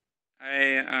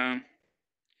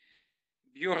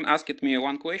 Bjorn asked me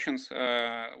one question.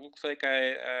 Looks like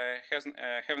I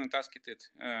haven't asked it.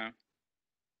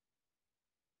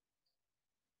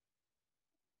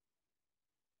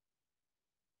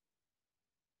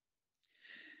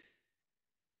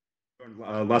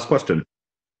 Last question.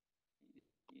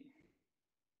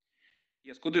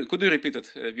 Yes, could you repeat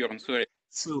it, Bjorn? Sorry.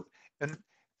 So, the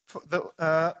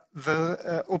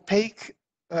opaque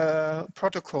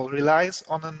protocol relies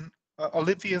on an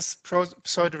Olivius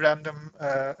pseudorandom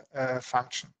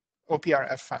function,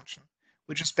 OPRF function,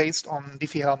 which is based on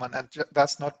Diffie-Hellman and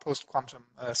thus not post-quantum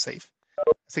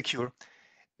secure.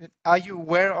 Are you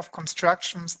aware of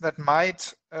constructions that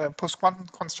might post-quantum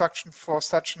construction for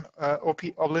such an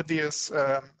Olivius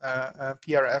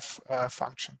PRF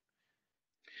function?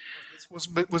 This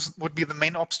would be the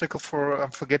main obstacle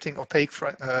for getting opaque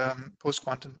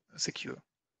post-quantum secure.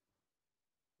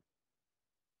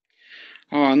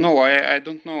 No, I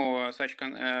don't know such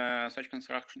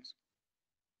constructions.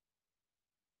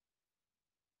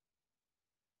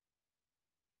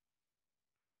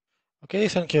 Okay,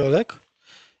 thank you, Oleg.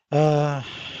 Have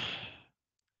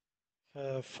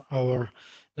our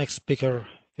next speaker,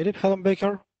 Philip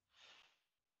Hallenbaker.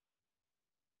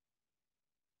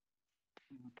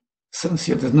 Since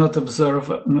you did not observe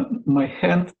my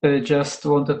hand, I just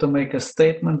wanted to make a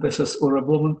statement. This is Ura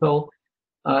Blumenthal.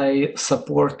 I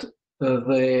support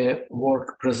the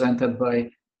work presented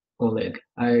by Oleg.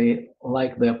 I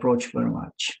like the approach very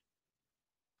much.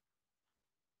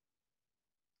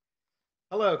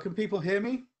 Hello, can people hear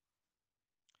me?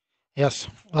 Yes,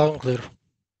 loud and clear.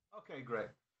 Okay, great.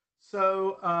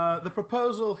 So the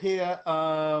proposal here,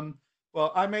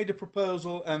 well, I made a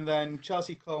proposal and then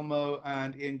Chelsea Colmo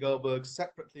and Ian Goldberg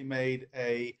separately made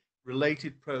a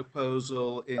related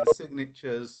proposal in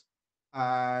signatures.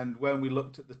 And when we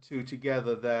looked at the two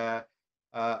together, they're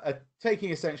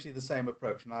taking essentially the same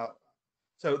approach. Now,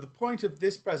 so the point of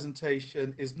this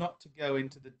presentation is not to go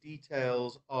into the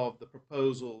details of the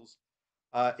proposals.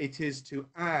 It is to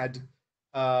add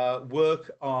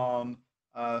work on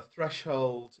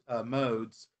threshold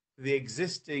modes for the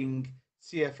existing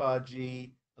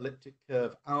CFRG elliptic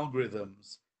curve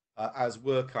algorithms as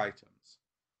work items.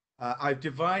 I've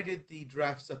divided the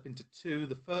drafts up into two.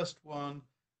 The first one,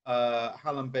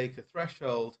 Hallam-Baker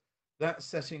threshold, that's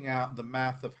setting out the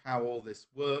math of how all this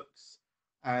works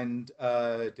and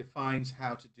defines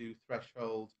how to do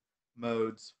threshold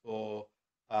modes for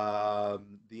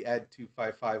the ED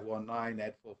 25519,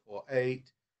 ED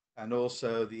 448, and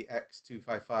also the X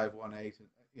 25518.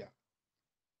 Yeah,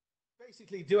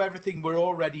 basically do everything we're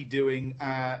already doing,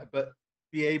 but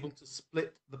be able to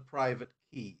split the private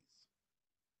keys.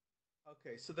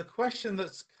 Okay, so the question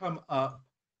that's come up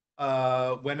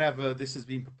whenever this has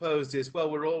been proposed is,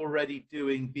 well, we're already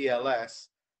doing BLS.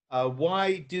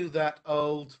 Why do that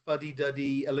old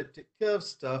fuddy-duddy elliptic curve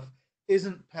stuff?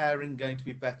 Isn't pairing going to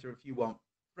be better if you want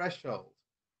threshold?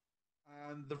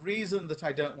 And the reason that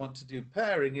I don't want to do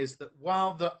pairing is that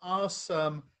while there are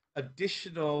some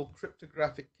additional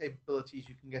cryptographic capabilities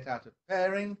you can get out of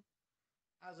pairing,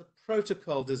 as a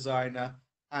protocol designer,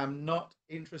 I'm not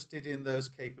interested in those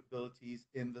capabilities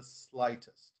in the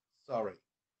slightest. Sorry.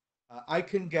 I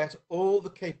can get all the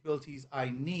capabilities I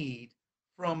need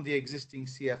from the existing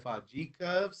CFRG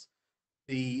curves.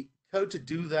 The code to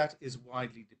do that is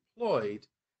widely deployed.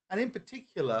 And in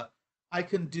particular, I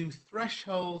can do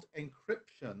threshold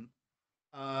encryption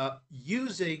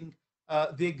using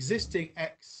the existing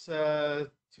X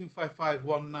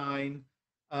 25519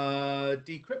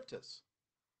 decryptors.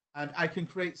 And I can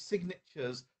create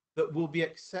signatures that will be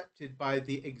accepted by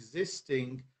the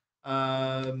existing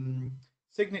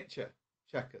signature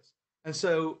checkers. And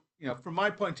so, you know, from my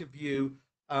point of view,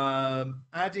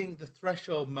 adding the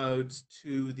threshold modes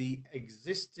to the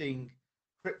existing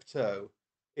crypto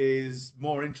is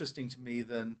more interesting to me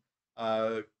than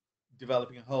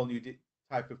developing a whole new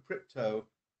type of crypto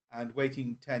and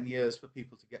waiting 10 years for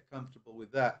people to get comfortable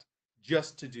with that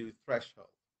just to do threshold.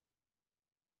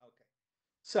 Okay,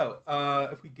 so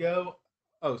if we go,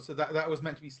 oh, so that was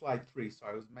meant to be slide 3.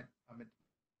 Sorry, I meant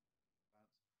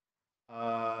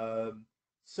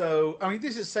so, I mean,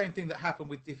 this is the same thing that happened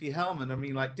with Diffie-Hellman. I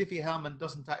mean, like, Diffie-Hellman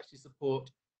doesn't actually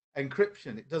support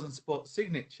encryption. It doesn't support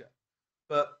signature.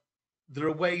 But there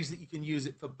are ways that you can use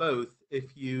it for both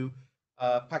if you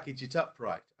package it up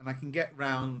right. And I can get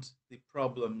round the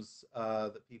problems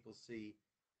that people see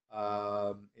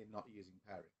in not using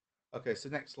pairing. Okay, so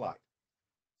next slide.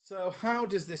 So how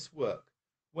does this work?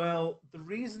 Well, the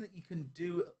reason that you can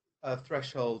do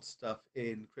threshold stuff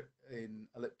in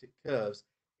elliptic curves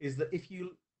is that if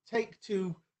you take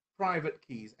two private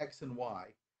keys, X and Y,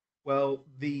 well,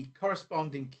 the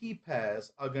corresponding key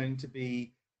pairs are going to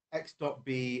be X dot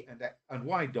B and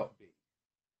Y dot B.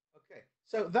 Okay,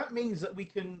 so that means that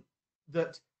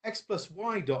that X plus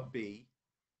Y dot B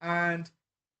and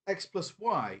X plus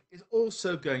Y is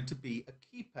also going to be a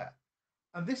key pair.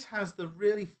 And this has the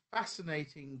really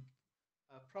fascinating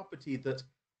property that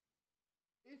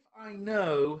if I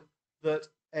know that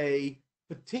a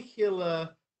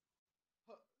particular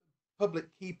public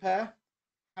key pair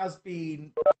has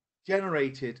been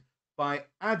generated by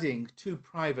adding two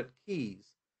private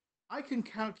keys, I can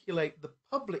calculate the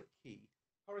public key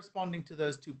corresponding to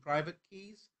those two private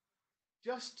keys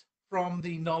just from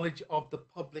the knowledge of the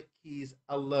public keys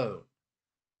alone.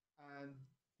 And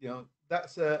you know,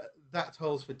 that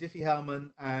holds for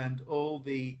Diffie-Hellman and all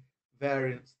the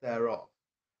variants thereof.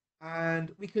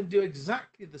 And we can do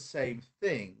exactly the same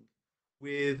thing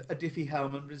with a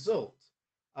Diffie-Hellman result.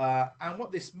 And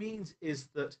what this means is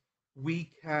that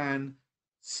we can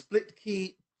split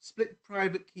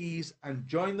private keys and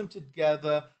join them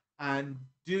together and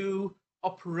do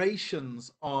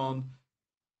operations on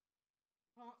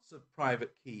parts of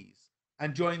private keys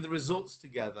and join the results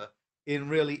together in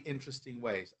really interesting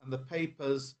ways. And the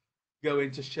papers go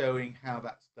into showing how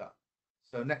that's done.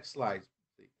 So next slide,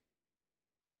 please.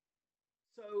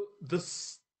 So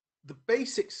the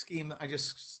basic scheme that I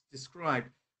just described,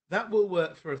 that will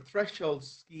work for a threshold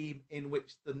scheme in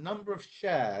which the number of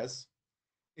shares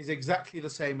is exactly the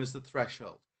same as the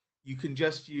threshold. You can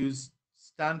just use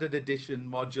standard addition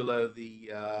modulo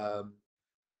the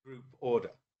group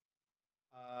order,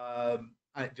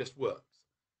 and it just works.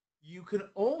 You can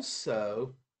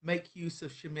also make use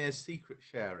of Shamir's secret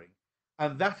sharing,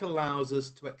 and that allows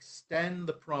us to extend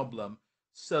the problem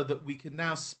so that we can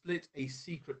now split a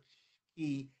secret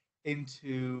key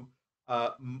into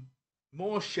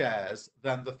more shares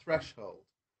than the threshold.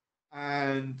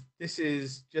 And this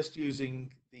is just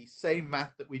using the same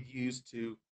math that we'd use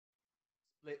to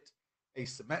split a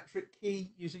symmetric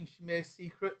key using Shamir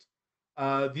secret.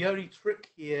 The only trick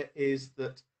here is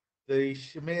that the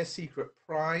Shamir secret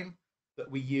prime that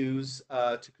we use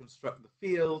to construct the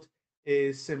field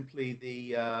is simply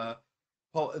the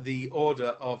order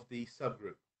of the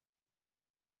subgroup.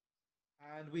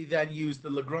 And we then use the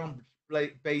Lagrange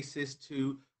basis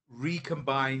to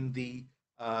recombine the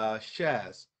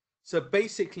shares. So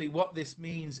basically what this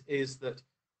means is that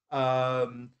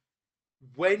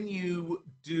when you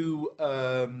do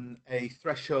a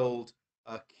threshold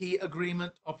key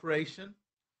agreement operation,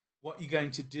 what you're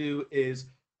going to do is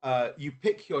you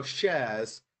pick your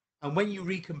shares, and when you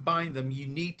recombine them, you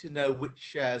need to know which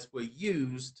shares were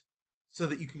used so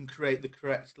that you can create the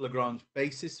correct Lagrange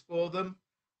basis for them.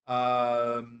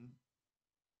 And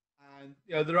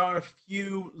there are a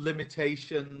few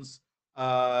limitations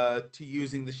to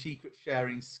using the secret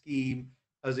sharing scheme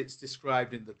as it's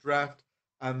described in the draft,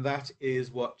 and that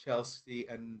is what Chelsea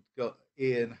and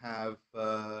Ian have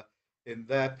in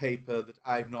their paper that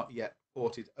I've not yet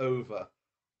ported over.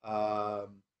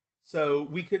 So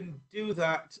we can do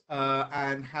that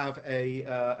and have an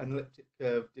elliptic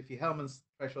curve Diffie-Hellman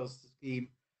threshold scheme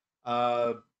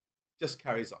just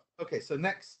carries on. Okay, so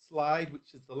next slide,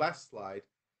 which is the last slide.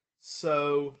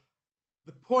 So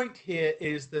the point here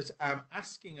is that I'm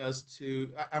asking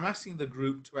the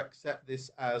group to accept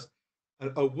this as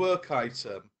a work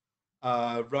item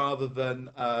rather than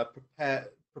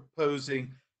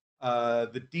proposing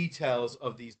the details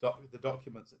of the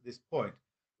documents at this point.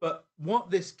 But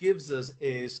what this gives us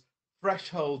is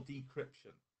threshold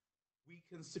decryption. We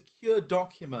can secure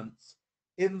documents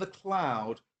in the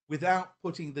cloud without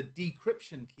putting the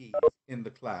decryption keys in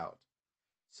the cloud.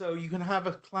 So you can have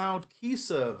a cloud key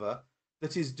server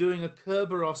that is doing a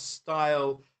Kerberos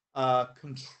style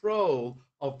control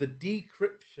of the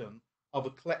decryption of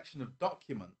a collection of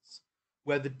documents,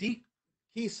 where the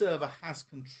key server has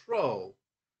control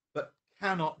but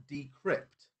cannot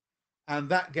decrypt. And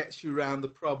that gets you around the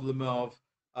problem of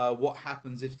what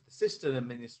happens if the system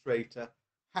administrator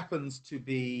happens to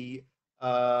be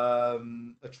a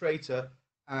traitor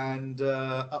and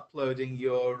uploading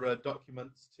your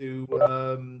documents to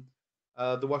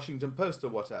the Washington Post or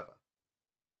whatever.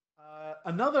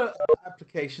 Another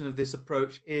application of this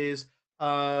approach is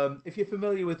if you're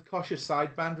familiar with Kocher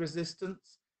sideband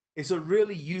resistance, it's a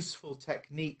really useful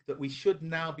technique that we should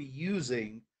now be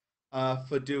using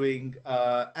for doing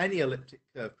any elliptic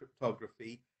curve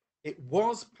cryptography. It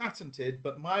was patented,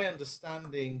 but my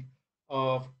understanding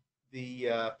of the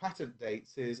patent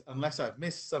dates is, unless I've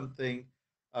missed something,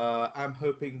 I'm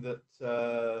hoping that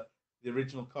the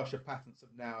original Kocher patents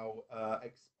have now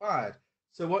expired.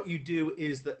 So what you do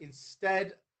is that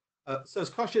instead, so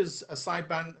Kocher's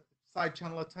side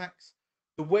channel attacks,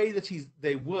 the way that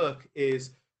they work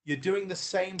is you're doing the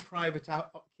same private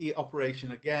key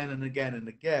operation again and again and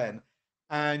again,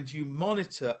 and you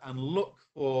monitor and look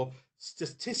for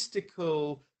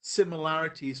statistical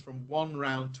similarities from one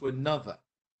round to another.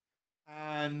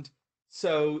 And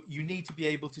so you need to be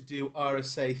able to do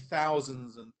RSA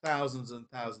thousands and thousands and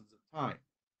thousands of times.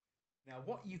 Now,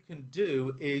 what you can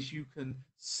do is you can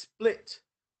split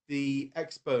the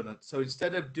exponent. So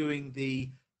instead of doing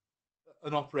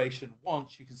an operation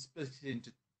once, you can split it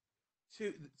into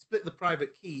two, split the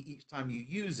private key each time you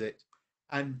use it,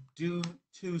 and do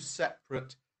two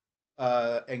separate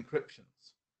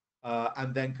encryptions,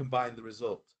 and then combine the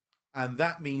result. And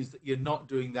that means that you're not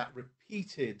doing that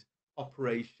repeated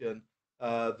operation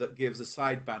that gives a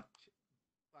side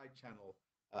channel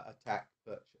attack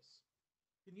purchase.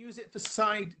 You can use it for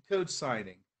code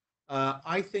signing.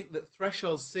 I think that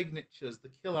threshold signatures, the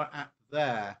killer app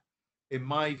there, in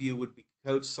my view, would be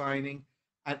code signing,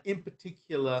 and in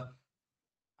particular,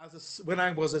 when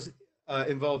I was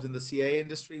involved in the CA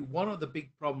industry, one of the big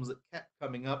problems that kept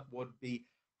coming up would be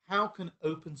how can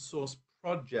open source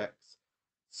projects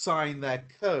sign their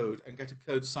code and get a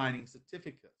code signing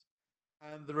certificate?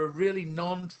 And there are really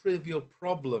non-trivial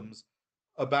problems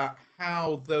about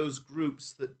how those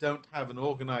groups that don't have an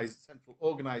central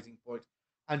organizing point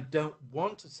and don't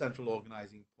want a central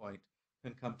organizing point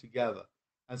can come together.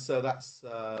 And so that's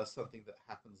something that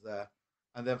happens there.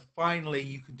 And then finally,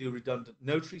 you can do redundant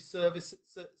notary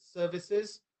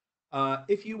services.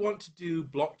 If you want to do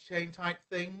blockchain type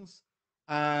things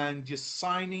and you're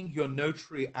signing your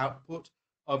notary output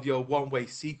of your one-way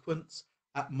sequence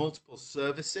at multiple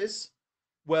services,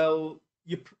 well,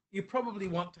 you probably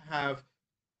want to have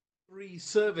 3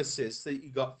 services so that you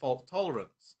got fault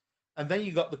tolerance. And then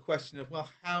you got the question of, well,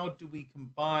 how do we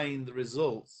combine the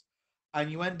results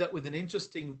and you end up with an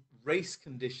interesting race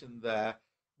condition there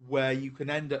where you can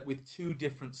end up with two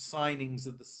different signings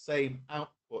of the same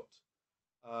output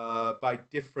by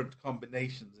different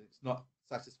combinations. It's not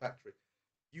satisfactory.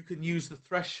 You can use the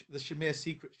Shamir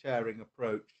secret sharing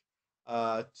approach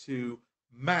to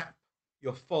map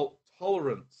your fault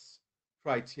tolerance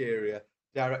criteria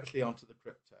directly onto the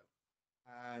crypto.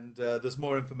 And there's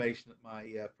more information at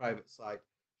my private site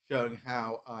showing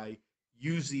how I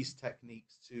use these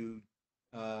techniques to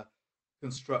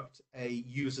construct a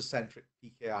user-centric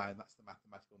PKI, and that's the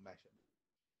mathematical mesh.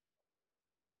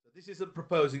 So this isn't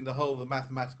proposing the whole of the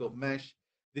mathematical mesh.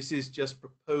 This is just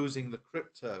proposing the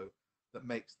crypto that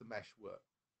makes the mesh work.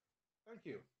 Thank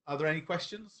you. Are there any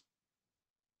questions?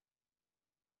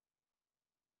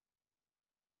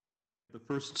 The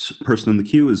first person in the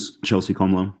queue is Chelsea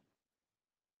Comlow.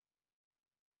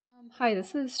 Hi,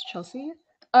 this is Chelsea.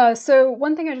 So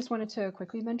one thing I just wanted to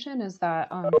quickly mention is that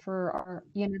for our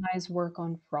Ian and I's work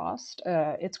on Frost,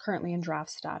 it's currently in draft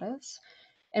status,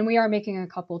 and we are making a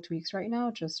couple tweaks right now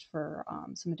just for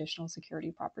some additional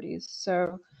security properties.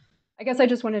 So I guess I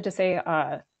just wanted to say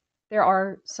there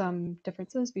are some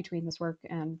differences between this work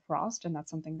and Frost, and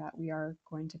that's something that we are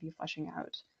going to be fleshing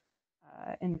out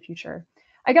in the future.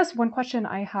 I guess one question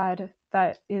I had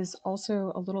that is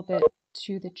also a little bit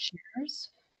to the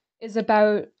chairs is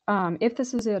about if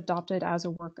this is adopted as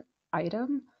a work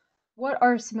item, what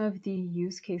are some of the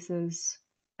use cases,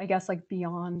 I guess, like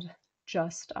beyond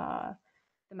just the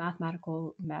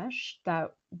mathematical mesh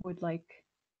that would like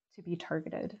to be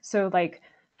targeted? So like,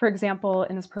 for example,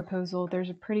 in this proposal, there's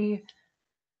a pretty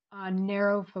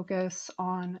narrow focus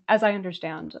on, as I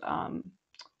understand,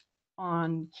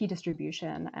 on key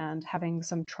distribution and having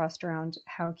some trust around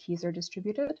how keys are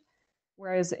distributed.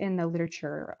 Whereas in the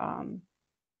literature,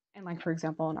 and like, for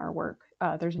example, in our work,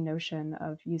 there's a notion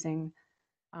of using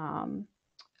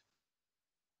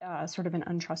sort of an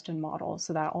untrusted model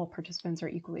so that all participants are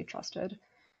equally trusted.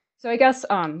 So I guess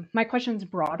my question's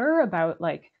broader about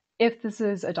like, if this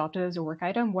is adopted as a work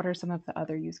item, what are some of the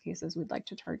other use cases we'd like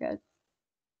to target?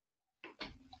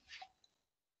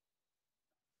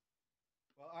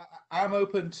 Well, I'm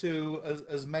open to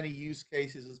as many use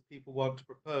cases as people want to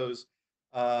propose,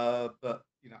 but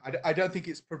you know, I don't think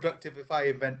it's productive if I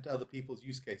invent other people's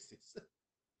use cases.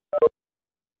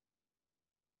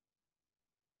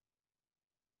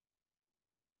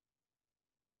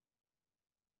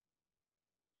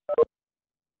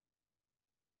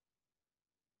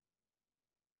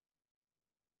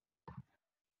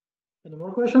 Any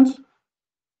more questions?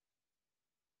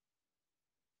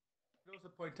 I'd also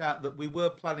point out that we were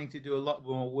planning to do a lot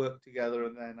more work together,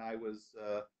 and then I was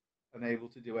unable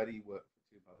to do any work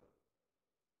for 2 months.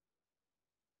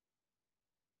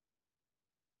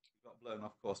 Got blown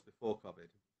off course before COVID.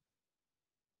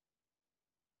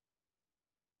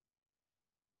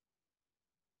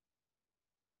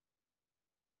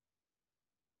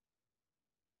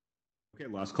 Okay,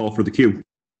 last call for the queue.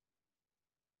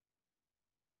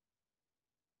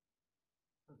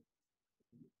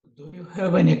 Do you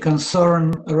have any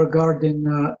concern regarding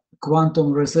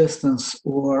quantum resistance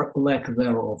or lack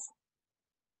thereof?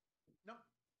 No.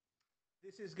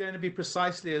 This is going to be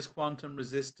precisely as quantum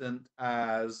resistant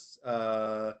as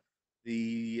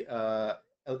the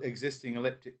existing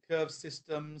elliptic curve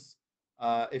systems.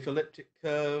 If elliptic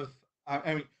curve,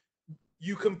 I mean,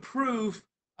 you can prove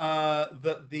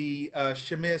that the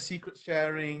Shamir secret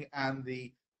sharing and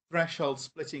the threshold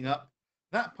splitting up,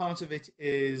 that part of it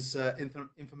is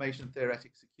information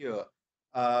theoretic secure.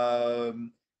 The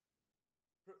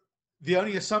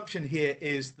only assumption here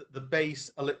is that the base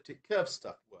elliptic curve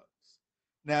stuff works.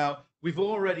 Now, we've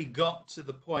already got to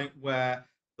the point where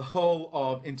the whole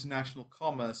of international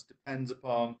commerce depends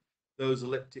upon those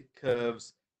elliptic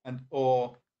curves and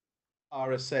or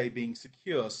RSA being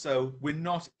secure. So we're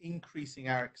not increasing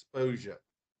our exposure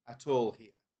at all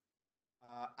here.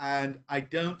 And I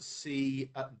don't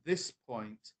see at this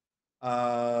point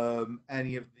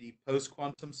any of the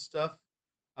post-quantum stuff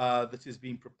that is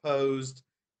being proposed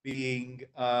being,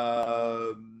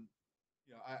 I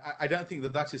don't think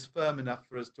that that is firm enough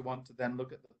for us to want to then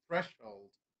look at the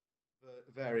threshold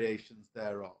variations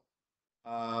thereof.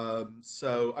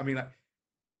 So, I mean,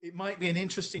 it might be an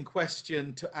interesting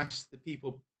question to ask the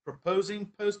people proposing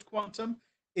post-quantum,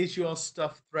 is your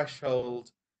stuff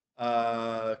threshold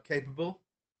capable?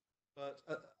 But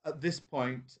at this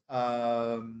point,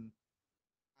 I'm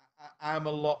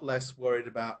a lot less worried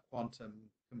about quantum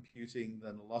computing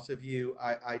than a lot of you.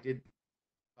 I did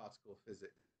particle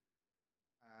physics,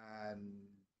 and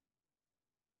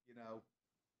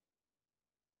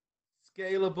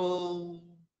scalable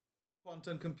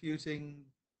quantum computing,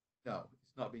 no,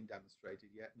 not been demonstrated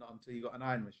yet, not until you've got an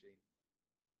iron machine.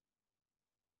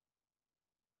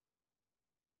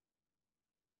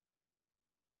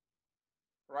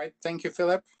 Right. Thank you,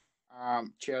 Philip.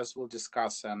 Chairs will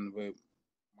discuss, and we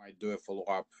might do a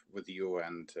follow-up with you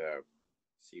and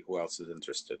see who else is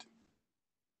interested.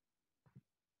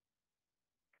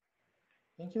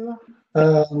 Thank you.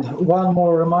 And one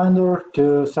more reminder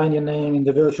to sign your name in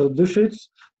the virtual blue sheets.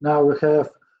 Now we have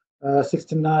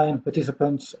 69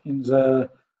 participants in the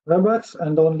WebEx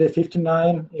and only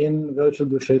 59 in virtual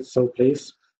blue sheets. So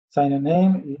please sign your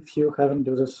name if you haven't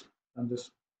done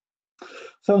this.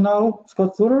 So now,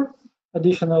 Scott Flutter,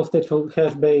 additional stateful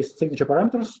hash-based signature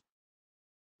parameters.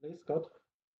 Please, Scott.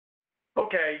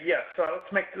 Okay, yes, I'll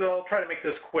try to make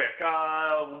this quick.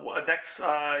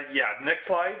 Next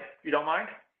slide, if you don't mind.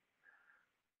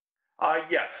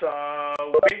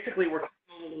 Basically we're going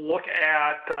to look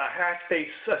at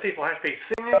stateful hash-based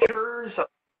signatures,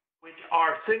 which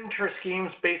are signature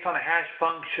schemes based on a hash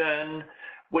function,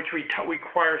 which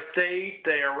require state.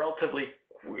 They are relatively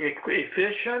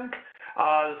efficient.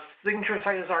 Signature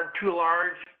sizes aren't too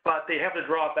large, but they have the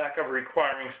drawback of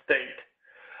requiring state.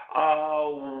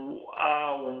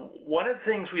 One of the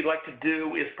things we'd like to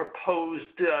do is propose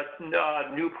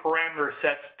new parameter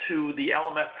sets to the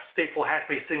LMF stateful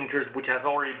hash-based signatures, which has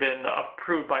already been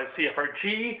approved by the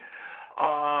CFRG.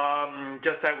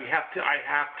 Just that I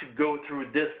have to go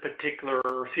through this particular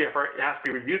CFRG. It has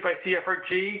to be reviewed by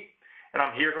CFRG, and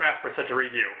I'm here to ask for such a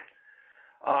review.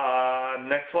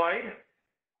 Next slide.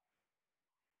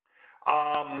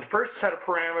 The first set of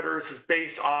parameters is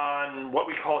based on what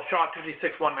we call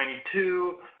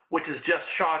SHA-256-192, which is just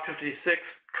SHA-256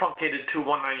 truncated to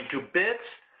 192 bits.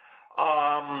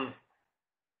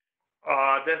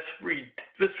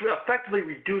 This effectively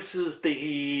reduces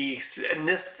the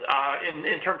NIST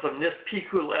in terms of NIST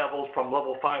PQ levels from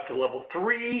level 5 to level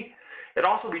 3. It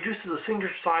also reduces the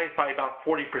signature size by about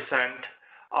 40%.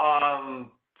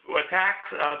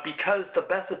 Attacks, because the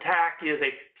best attack is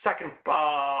a second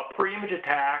pre-image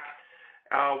attack,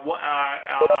 attack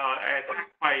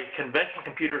by conventional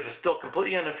computers is still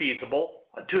completely unfeasible.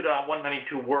 2 to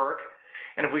 192 work,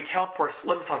 and if we count for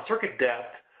limits on circuit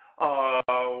depth,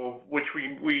 which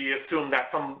we assume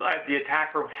that the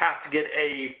attacker has to get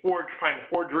a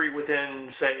forgery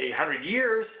within, say, 100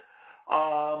 years,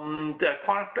 the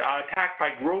quantum attack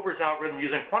by Grover's algorithm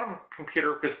using a quantum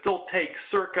computer could still take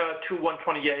circa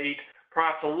 128,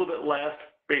 perhaps a little bit less,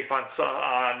 based on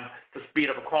the speed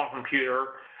of a quantum computer.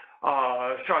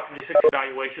 SHA-256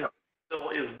 evaluation still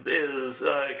is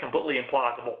completely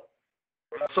implausible.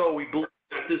 So we believe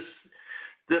that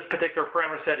this particular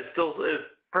parameter set is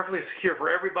perfectly secure for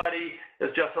everybody.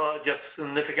 It's just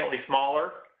significantly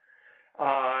smaller.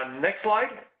 Next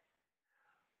slide.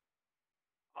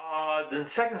 The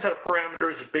second set of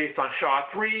parameters is based on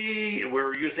SHA-3.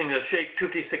 We're using the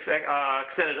SHA-256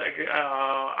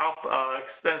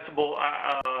 extensible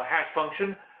hash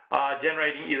function,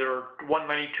 generating either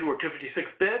 192 or 256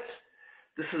 bits.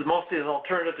 This is mostly an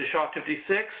alternative to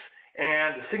SHA-256,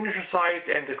 and the signature size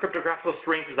and the cryptographical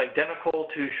strength is identical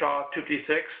to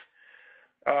SHA-256.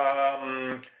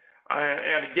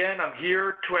 And again, I'm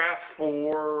here to ask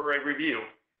for a review.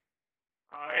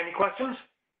 Any questions?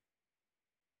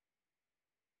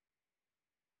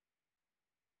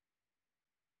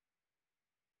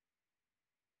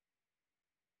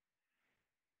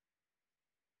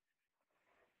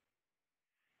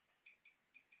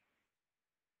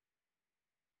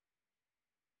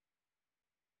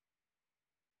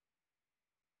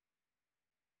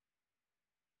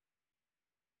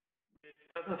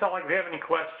 Doesn't sound like we have any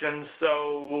questions,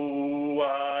 so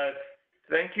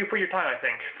thank you for your time, I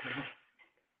think.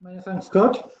 Many thanks,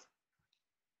 Scott.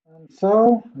 And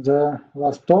so the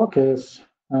last talk is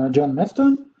John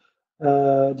Meston,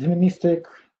 deterministic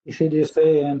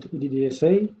ECDSA and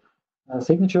EDDSA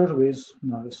signature with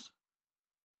noise.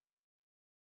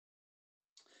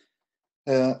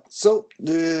 So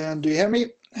do you hear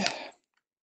me?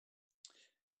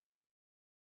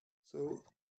 So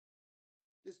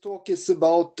this talk is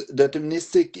about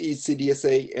deterministic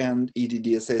ECDSA and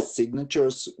EDDSA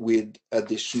signatures with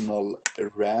additional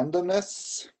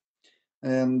randomness.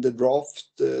 And the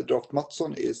draft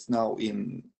Matson is now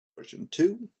in version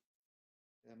 2.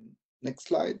 Next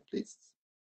slide, please.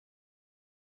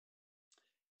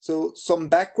 So some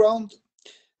background.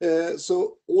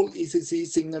 So all ECC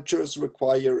signatures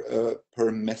require a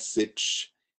per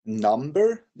message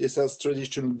number. This has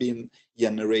traditionally been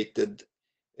generated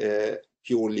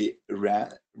purely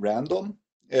random,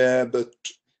 but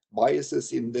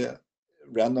biases in the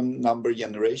random number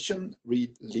generation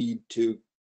lead to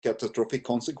catastrophic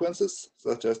consequences,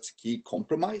 such as key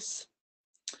compromise.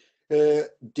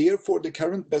 Therefore, the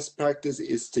current best practice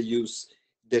is to use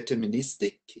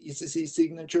deterministic ECC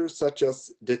signatures such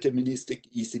as deterministic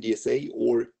ECDSA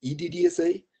or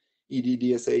EDDSA.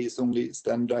 EDDSA is only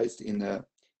standardized in a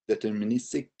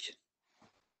deterministic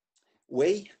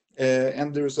way,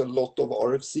 and there's a lot of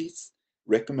RFCs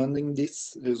recommending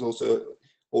this. There's also a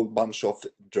whole bunch of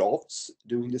drafts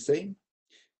doing the same.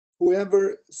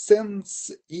 However,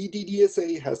 since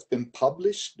EDDSA has been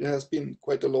published, there has been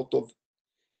quite a lot of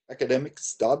academic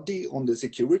study on the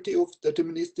security of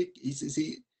deterministic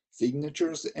ECC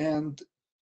signatures, and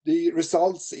the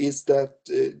results is that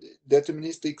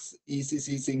deterministic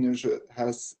ECC signature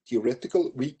has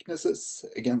theoretical weaknesses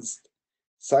against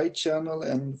side channel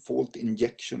and fault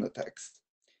injection attacks.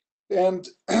 And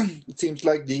it seems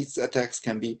like these attacks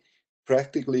can be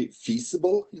practically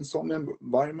feasible in some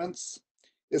environments,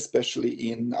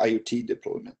 especially in IoT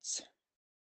deployments.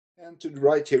 And to the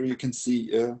right here, you can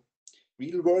see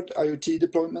real-world IoT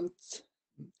deployment.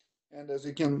 And as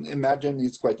you can imagine,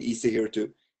 it's quite easy here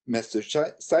to message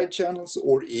side channels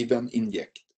or even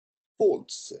inject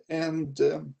faults. And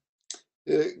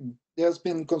there's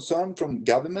been concern from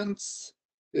governments.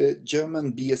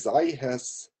 German BSI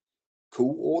has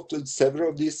co-authored several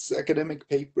of these academic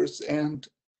papers, and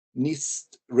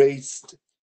NIST raised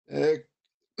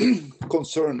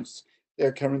concerns. They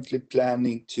are currently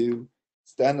planning to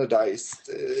standardize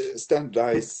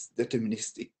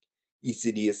deterministic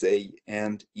ECDSA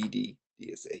and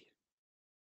EDDSA.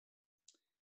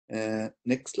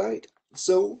 Next slide.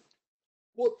 So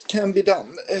what can be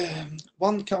done?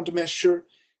 One countermeasure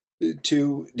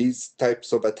to these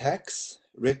types of attacks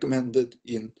recommended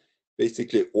in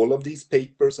basically all of these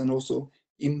papers and also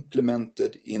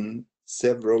implemented in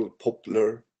several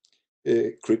popular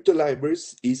crypto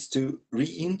libraries is to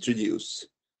reintroduce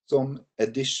some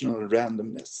additional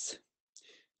randomness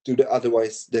to the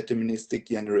otherwise deterministic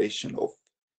generation of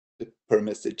the per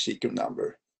message secret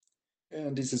number.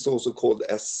 And this is also called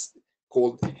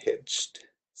hedged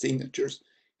signatures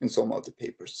in some of the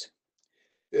papers.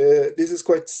 This is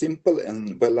quite simple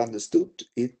and well understood.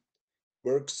 It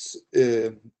works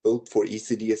both for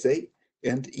ECDSA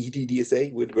and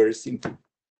EDDSA with very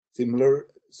similar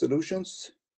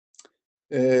solutions.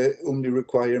 Only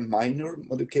require minor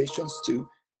modifications to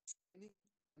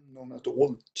none at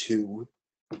all to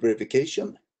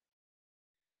verification.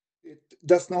 It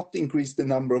does not increase the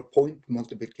number of point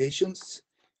multiplications,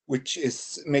 which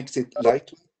makes it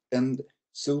lightweight and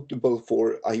suitable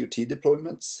for IoT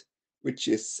deployments, which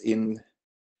is in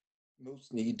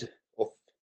most need of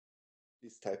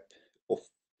this type of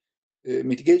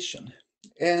mitigation.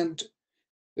 And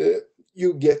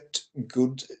you get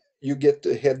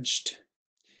a hedged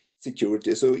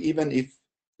security. So even if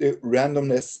the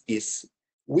randomness is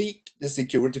weak, the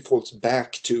security falls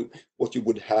back to what you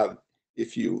would have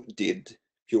if you did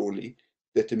purely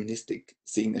deterministic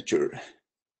signatures.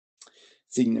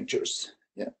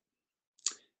 Yeah.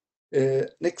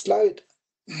 Next slide.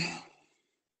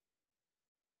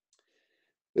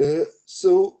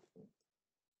 So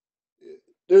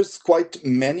there's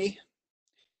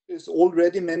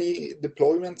already many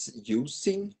deployments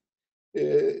using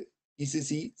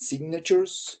ECC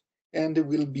signatures, and there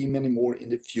will be many more in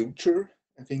the future.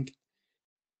 I think,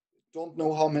 don't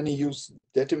know how many use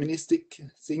deterministic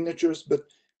signatures, but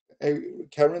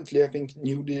currently I think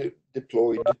newly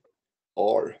deployed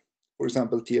are, for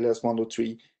example, TLS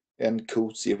 103 and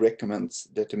COSI recommends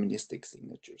deterministic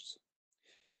signatures.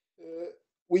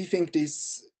 We think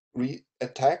these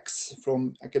attacks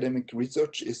from academic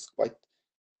research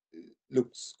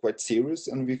looks quite serious,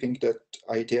 and we think that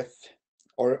IETF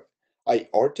or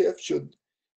IRTF should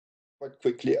quite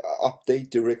quickly update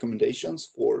the recommendations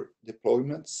for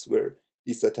deployments where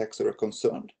these attacks are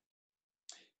concerned.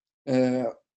 And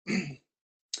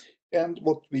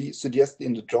what we suggest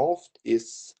in the draft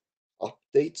is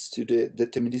updates to the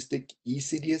deterministic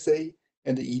ECDSA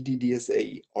and the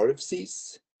EDDSA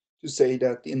RFCs to say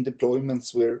that in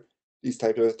deployments where these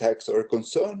type of attacks are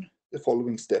concerned, the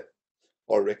following steps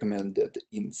are recommended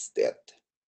instead.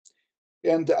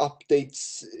 And the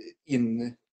updates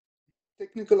in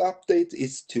technical update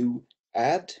is to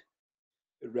add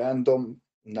a random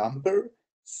number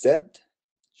Z,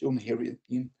 shown here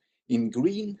in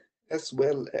green, as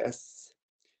well as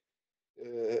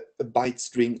a byte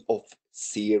string of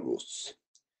zeros,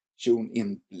 shown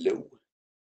in blue.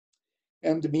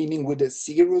 And the meaning with the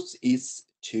zeros is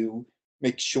to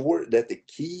make sure that the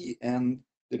key and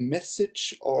the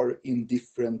message are in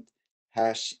different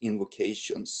hash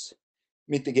invocations,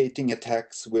 mitigating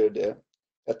attacks where the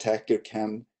attacker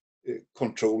can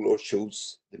control or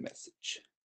choose the message.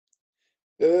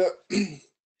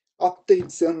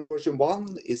 Updates in version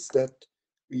 1 is that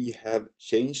we have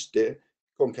changed the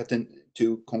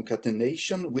to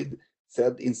concatenation with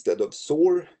sed instead of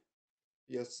SOR.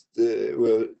 Yes,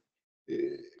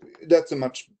 that's a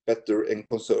much better and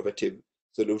conservative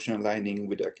solution aligning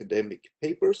with academic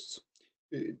papers.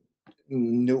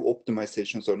 No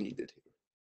optimizations are needed here.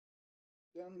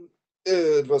 Then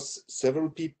there was several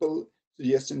people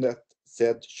suggesting that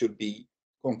sed should be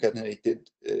concatenated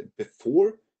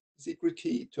before secret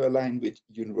key to align with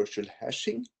universal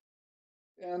hashing.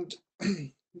 And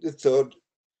the third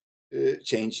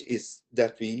change is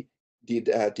that we did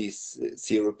add this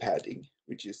zero padding,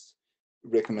 which is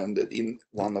recommended in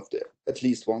at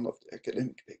least one of the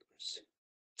academic papers.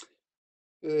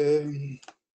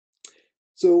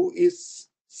 So is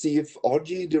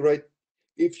CFRG the right,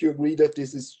 if you agree that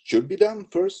this should be done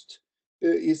first,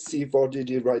 is CFRG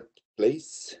the right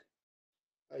place?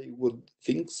 I would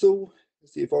think so.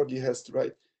 CFRG has the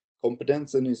right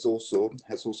competence and has also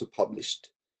published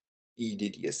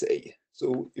EDDSA.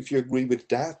 So if you agree with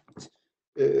that,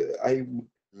 I would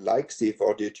like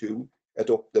CFRG to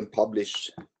adopt and publish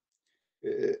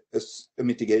a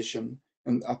mitigation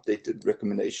and updated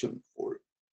recommendation for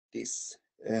this.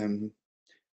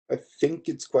 I think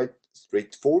it's quite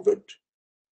straightforward.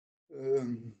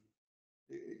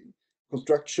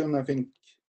 Construction, I think,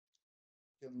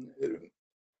 can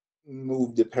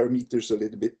move the parameters a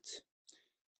little bit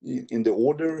in the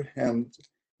order, and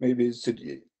maybe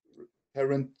the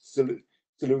parent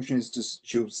solution is to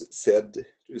choose sed to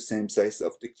the same size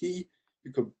of the key.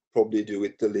 You could probably do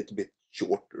it a little bit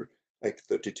shorter, like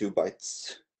 32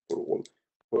 bytes for all,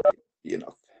 would be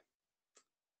enough.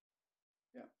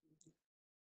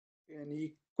 Yeah.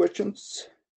 Any questions?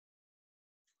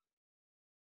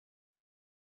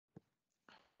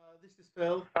 This is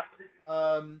Phil.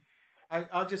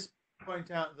 I'll just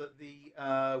point out that the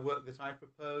work that I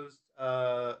proposed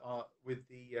with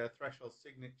the threshold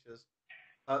signatures,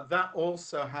 that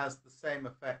also has the same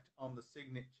effect on the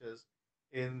signatures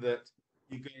in that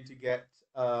you're going to get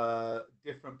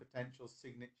different potential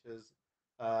signatures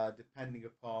depending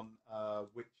upon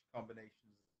which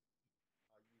combinations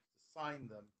are used to sign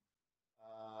them.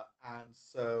 And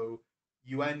so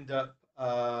you end up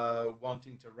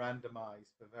wanting to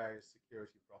randomize for various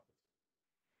security properties.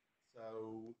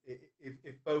 So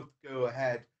if both go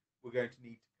ahead, we're going to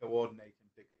need to coordinate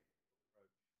and pick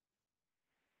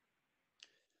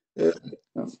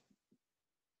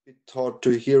It's hard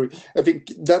to hear. I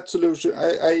think that solution,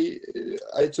 I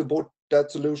support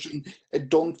that solution. I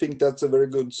don't think that's a very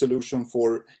good solution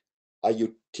for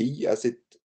IoT, as it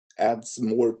adds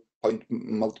more point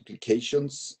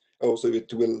multiplications. Also,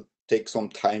 it will take some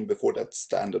time before that's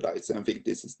standardized, and I think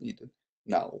this is needed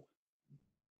now.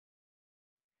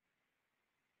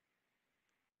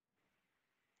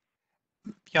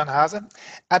 Björn Hase.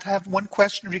 I'd have one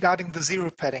question regarding the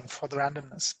zero padding for the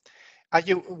randomness. Are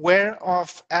you aware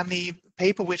of any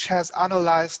paper which has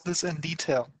analyzed this in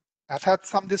detail? I've had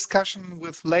some discussion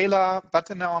with Leila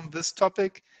Batiner on this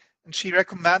topic, and she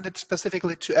recommended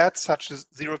specifically to add such as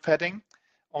zero padding,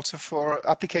 also for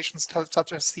applications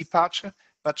such as CFRG,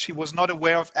 but she was not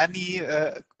aware of any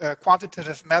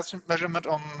quantitative measurement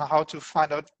on how to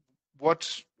find out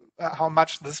how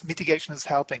much this mitigation is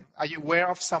helping. Are you aware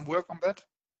of some work on that?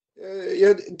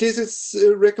 Yeah, this is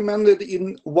recommended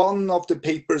in one of the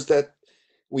papers that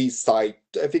we cite.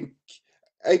 I think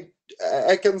I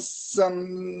can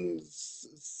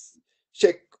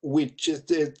check which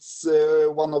it's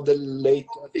one of the late.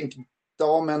 I think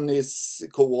Dahmen is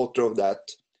co-author of that.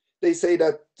 They say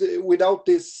that without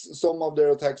this, some of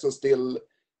their attacks are still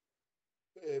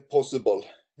possible,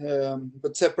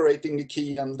 but separating the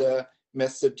key and the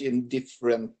message in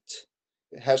different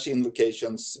hash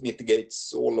invocations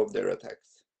mitigates all of their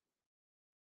attacks.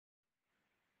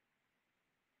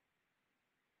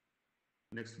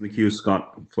 Next in the queue is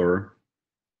Scott Fleurer.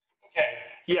 Okay.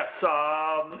 Yes.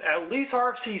 At least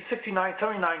RFC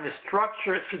 6979 is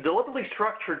structured. It's deliberately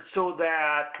structured so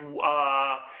that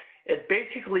it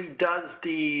basically does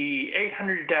the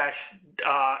 800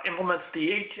 implements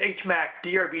the HMAC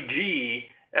DRBG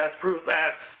as proof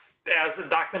as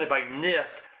documented by NIST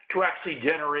to actually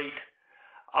generate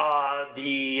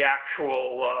the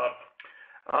actual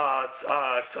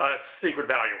secret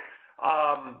value.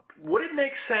 Would it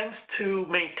make sense to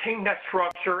maintain that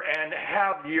structure and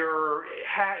have your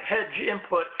hedge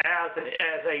input as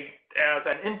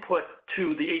an input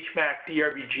to the HMAC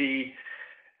DRBG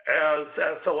as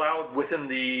allowed within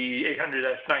the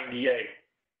 800-90A?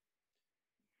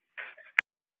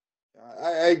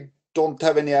 I don't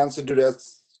have any answer to that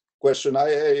question.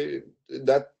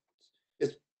 That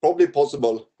is probably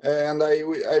possible, and I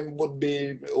would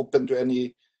be open to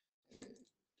any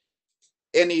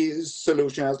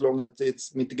solution as long as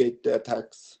it's mitigate the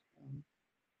attacks.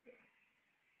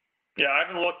 Yeah, I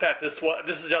haven't looked at this one.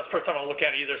 This is just the first time I'm looking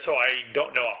at it either, so I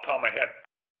don't know off the top of my head.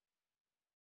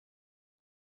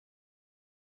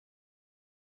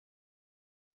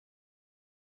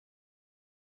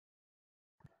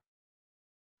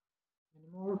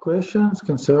 Any more questions,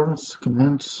 concerns,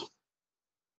 comments?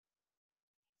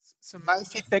 So my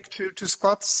feedback to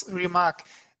Scott's remark.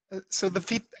 So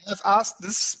I've asked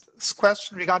this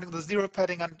question regarding the zero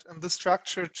padding and the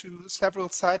structure to several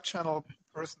side channel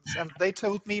persons, and they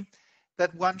told me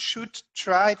that one should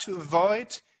try to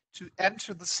avoid to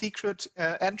enter the secret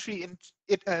entry in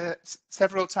it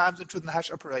several times into the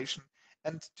hash operation.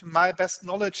 And to my best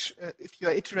knowledge, if you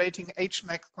are iterating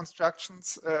HMAC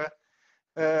constructions,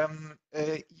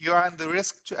 you are in the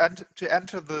risk to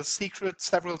enter the secret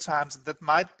several times. That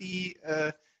might be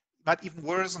might even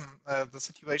worsen the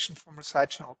situation from a side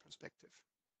channel perspective.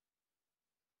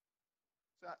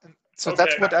 So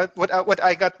Okay. That's what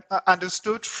I got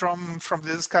understood from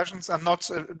the discussions. I'm not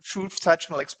a true side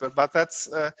channel expert, but that's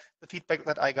the feedback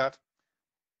that I got.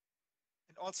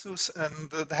 And also,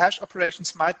 the hash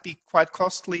operations might be quite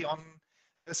costly on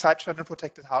the side channel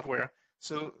protected hardware.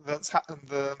 So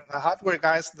the hardware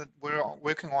guys that were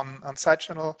working on side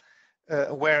channel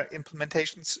aware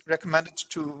implementations recommended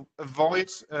to avoid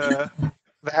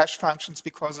the hash functions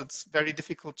because it's very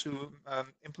difficult to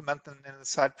implement them in a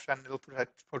side channel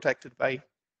protected way.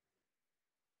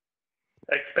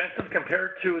 Expensive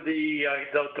compared to the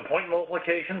point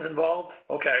multiplications involved?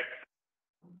 Okay.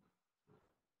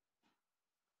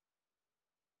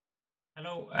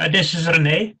 Hello, this is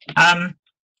René.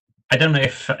 I don't know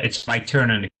if it's my turn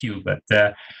in the queue, but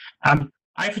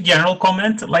I have a general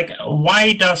comment. Like,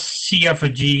 why does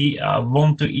CFRG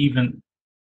want to even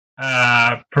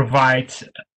provide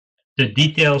the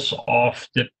details of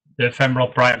the ephemeral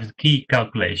private key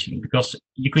calculation? Because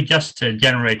you could just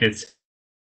generate it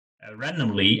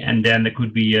randomly, and then there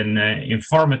could be an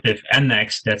informative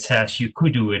annex that says you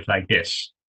could do it like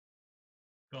this.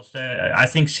 Because I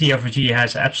think CFRG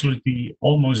has absolutely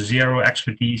almost zero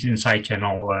expertise in side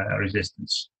channel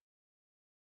resistance.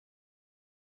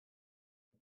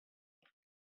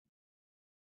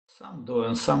 Some do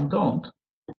and some don't.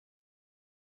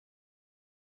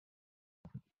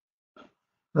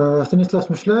 Stanislas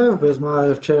Mishlev with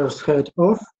my chair's head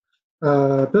off.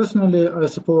 Personally, I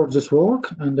support this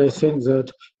work, and I think that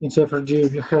in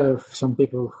CFRG we have some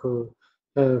people who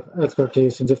have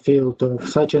expertise in the field of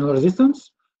side channel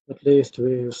resistance, at least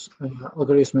with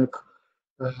algorithmic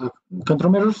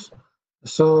countermeasures.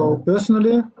 So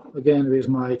personally, again with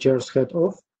my chair's head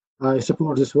off, I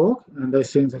support this work, and I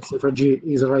think that CFRG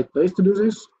is the right place to do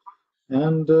this.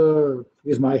 And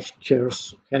with my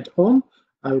chair's head on,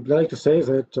 I would like to say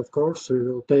that, of course, we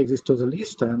will take this to the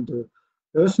list. And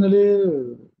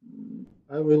personally,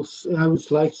 I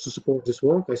would like to support this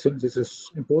work. I think this is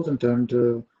important and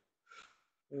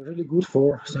really good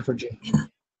for CFRG.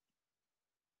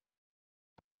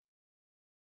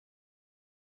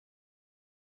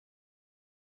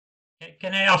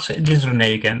 Can I ask, this is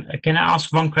René again, can I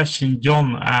ask one question,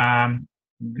 John? Are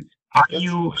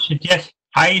you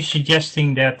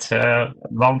suggesting that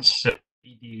once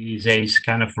EDSA is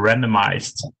kind of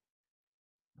randomized,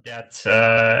 that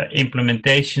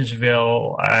implementations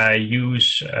will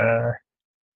use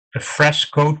a fresh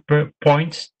code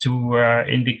point to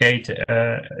indicate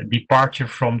a departure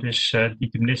from this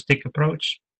deterministic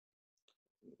approach?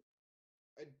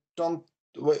 I don't.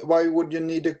 Why would you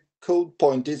need a code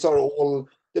point? These are all.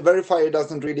 The verifier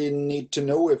doesn't really need to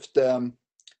know if the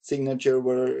signature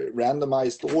were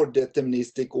randomized or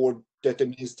deterministic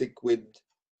with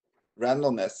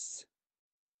randomness.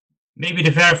 Maybe the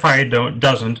verifier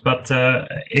doesn't, but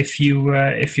if you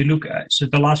look at, so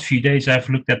the last few days I've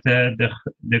looked at the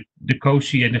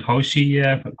COSI and the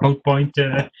HOSI code point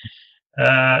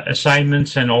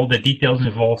assignments and all the details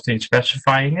involved in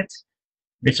specifying it,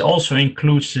 which also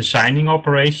includes the signing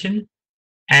operation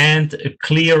and a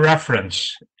clear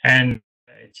reference. And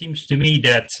it seems to me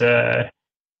that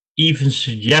even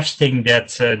suggesting that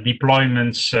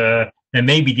deployments, there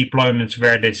may be deployments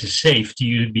where this is safe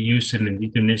to be used in a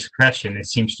deterministic fashion, it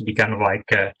seems to be kind of like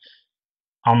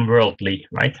unworldly,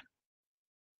 right?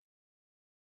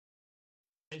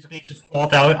 Basically, it's a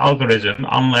flawed algorithm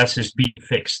unless it's being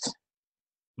fixed,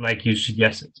 like you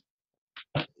suggested.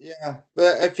 Yeah,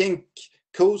 but I think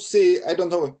COSI, I don't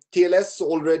know, TLS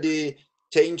already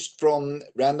changed from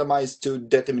randomized to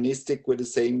deterministic with the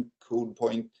same code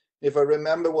point. If I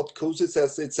remember what COSI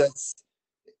says, it says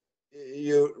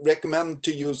you recommend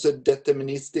to use a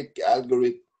deterministic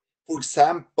algorithm, for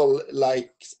example,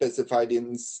 like specified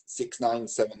in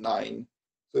 6979.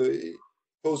 So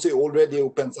COSI already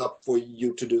opens up for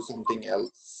you to do something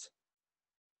else.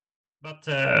 But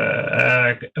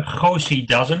COSI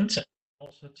doesn't.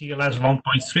 Also, TLS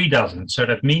 1.3 doesn't. So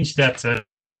that means that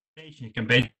you can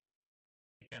basically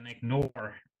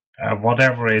ignore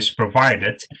whatever is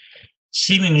provided,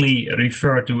 seemingly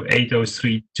refer to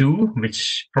 8032,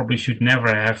 which probably should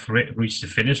never have reached the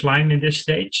finish line in this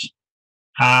stage.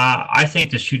 I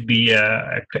think there should be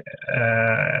a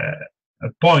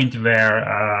point where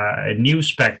a new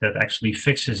spec that actually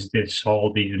fixes this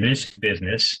whole deterministic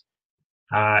business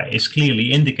is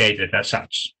clearly indicated as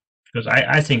such. Because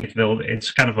I think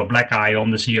it's kind of a black eye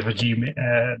on the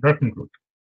CFRG working group.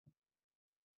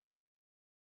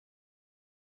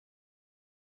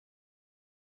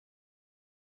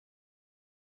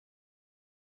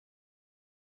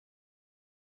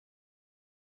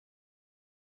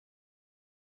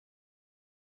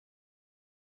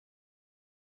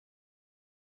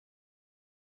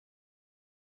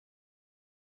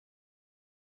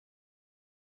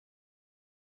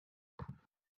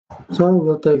 So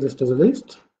we'll take this to the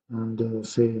list and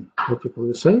see what people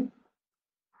will say.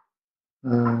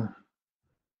 No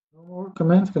more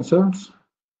comments, concerns,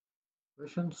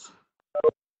 questions?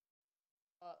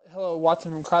 Hello,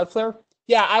 Watson from Cloudflare.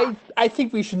 Yeah, I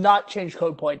think we should not change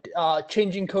code point.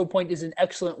 Changing code point is an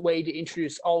excellent way to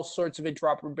introduce all sorts of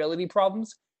interoperability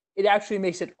problems. It actually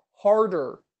makes it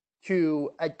harder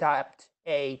to adapt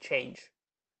a change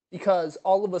because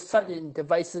all of a sudden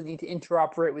devices need to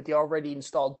interoperate with the already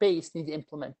installed base, need to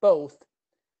implement both.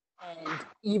 And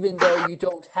even though you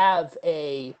don't have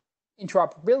a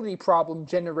interoperability problem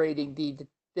generating the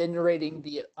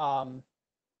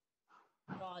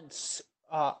nonce,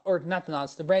 or not the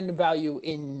nonce, the random value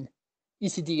in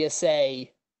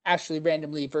ECDSA actually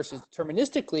randomly versus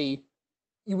deterministically,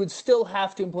 you would still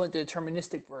have to implement the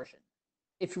deterministic version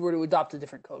if you were to adopt a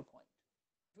different code point.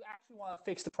 If you actually want to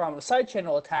fix the problem of side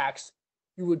channel attacks,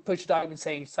 you would push a document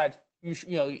saying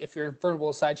if you're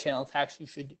vulnerable to side channel attacks, you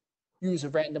should use a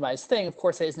randomized thing. Of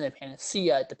course, that isn't a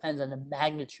panacea. It depends on the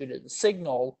magnitude of the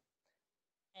signal.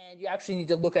 And you actually need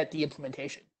to look at the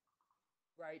implementation,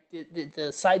 right?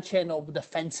 The side channel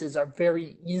defenses are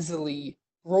very easily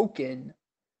broken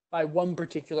by one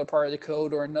particular part of the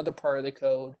code or another part of the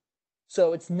code.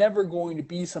 So it's never going to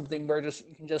be something where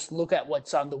you can just look at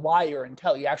what's on the wire and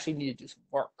tell. You actually need to do some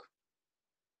work.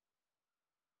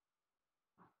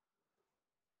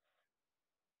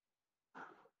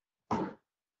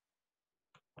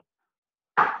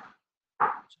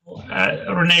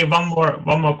 Renee, one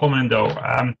more comment though.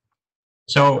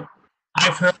 So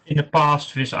I've heard in the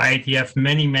past with IETF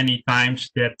many times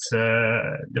that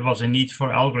there was a need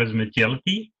for algorithm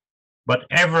agility, but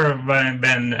ever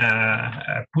when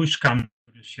push comes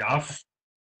to the shove,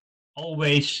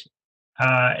 always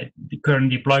the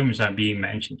current deployments are being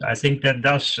mentioned. I think that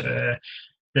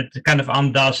that kind of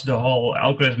undoes the whole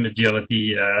algorithm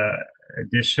agility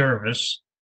disservice.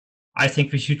 I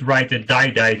think we should write a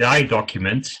die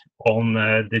document on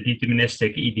the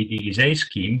deterministic EDDSA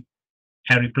scheme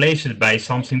and replace it by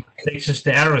something that fixes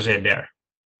the errors in there.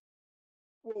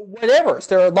 Whatever.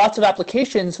 There are lots of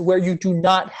applications where you do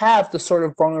not have the sort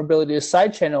of vulnerability to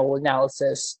side channel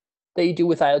analysis that you do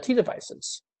with IoT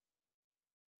devices.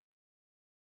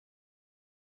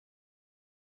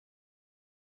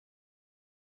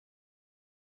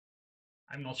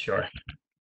 I'm not sure.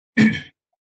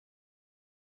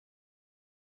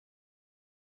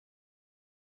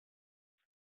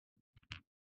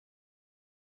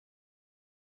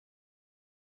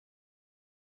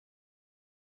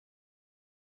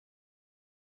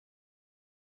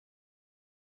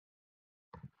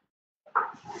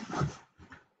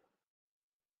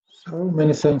 So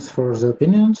many thanks for the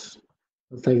opinions.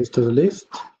 I'll take this to the list.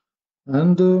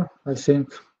 And I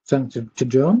think thanks to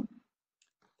John.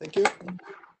 Thank you.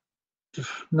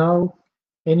 Now,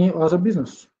 any other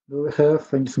business? Do we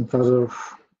have any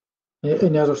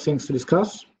other things to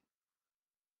discuss?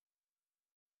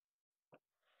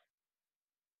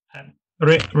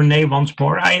 Renee, once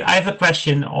more. I have a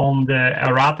question on the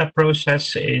errata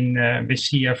process in with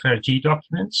CFRG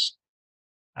documents.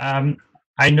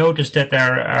 I noticed that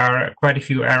there are quite a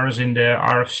few errors in the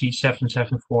RFC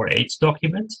 7748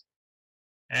 document.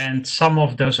 And some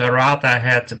of those errata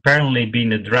had apparently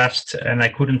been addressed, and I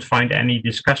couldn't find any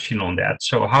discussion on that.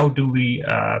 So how do we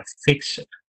fix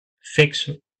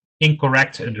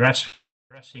incorrect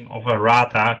addressing of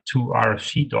errata to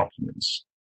RFC documents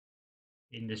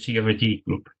in the CFRG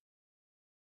group?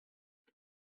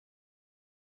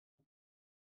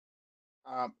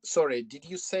 Sorry, did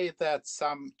you say that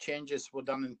some changes were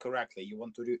done incorrectly? You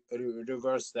want to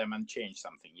reverse them and change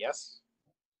something, yes?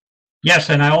 Yes,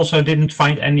 and I also didn't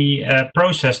find any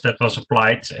process that was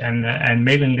applied and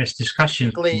mailing list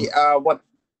discussion. Basically,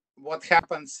 what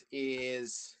happens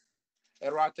is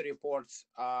errata reports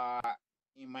are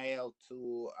emailed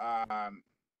to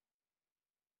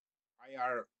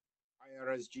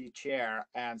IRSG chair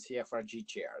and CFRG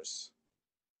chairs.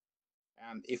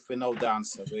 And if we know the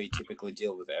answer, we typically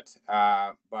deal with it.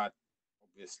 But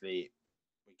obviously,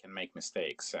 we can make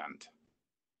mistakes. And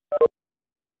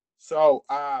so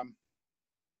I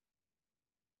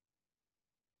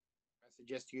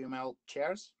suggest you email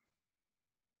chairs.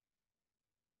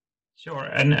 Sure,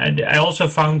 and I also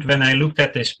found when I looked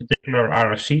at this particular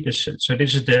RFC, so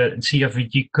this is the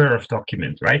CFRG curve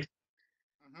document, right?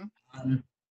 Mm-hmm.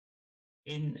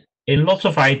 In lots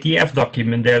of IETF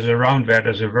document, there's a round where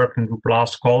there's a working group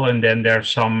last call, and then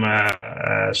there's some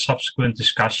subsequent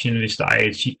discussion with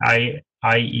the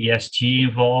IESG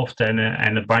involved and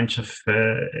a bunch of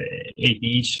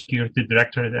AD security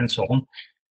directorate and so on.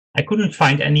 I couldn't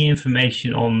find any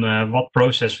information on what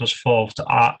process was followed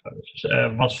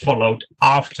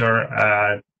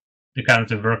after the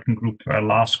kind of working group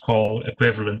last call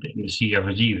equivalent in the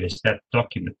CFRG with that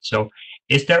document. So,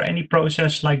 is there any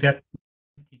process like that?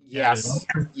 Yes,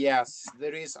 yes,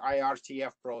 there is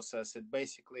IRTF process. It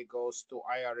basically goes to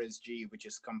IRSG, which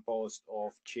is composed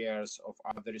of chairs of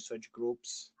other research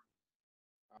groups,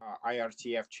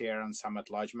 IRTF chair and some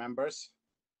at-large members.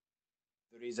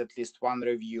 There is at least one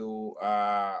review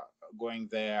going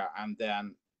there, and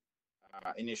then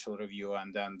initial review,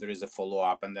 and then there is a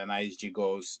follow-up, and then ISG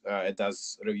goes, it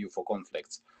does review for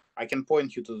conflicts. I can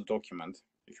point you to the document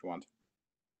if you want.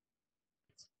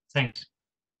 Thanks.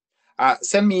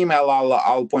 Send me email,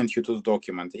 I'll point you to the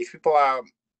document. If people are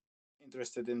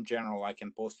interested in general, I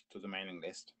can post it to the mailing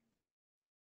list.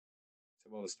 It's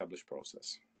a well-established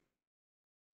process.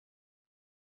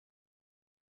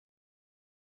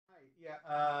 Yeah,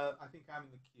 I think I'm in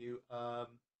the queue.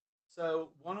 So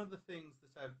one of the things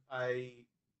that I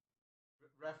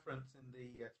reference in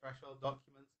the threshold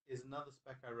documents is another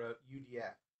spec I wrote,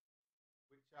 UDF,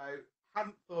 which I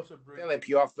hadn't thought of bringing. Philip,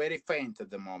 you are very faint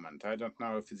at the moment. I don't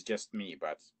know if it's just me,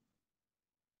 but...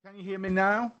 Can you hear me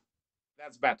now?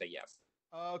 That's better, yes.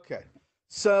 Okay.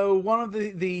 So one of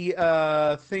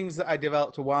the things that I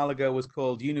developed a while ago was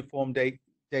called Uniform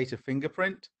Data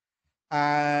Fingerprint.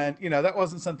 And, you know, that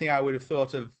wasn't something I would have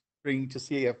thought of bringing to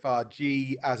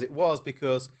CFRG as it was,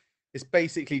 because it's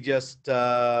basically just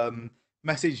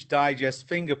message digest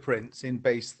fingerprints in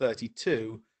base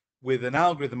 32 with an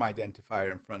algorithm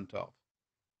identifier in front of.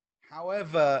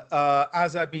 However,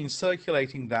 as I've been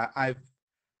circulating that, I've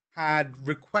had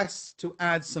requests to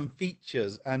add some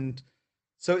features. And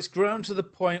so it's grown to the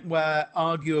point where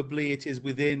arguably it is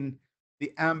within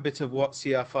the ambit of what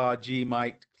CFRG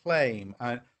might claim.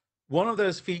 And one of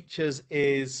those features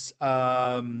is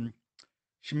Shamir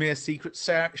secret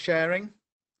sharing.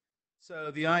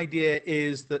 So the idea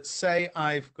is that, say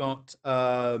I've got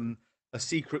a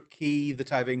secret key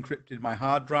that I've encrypted my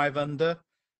hard drive under,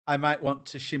 I might want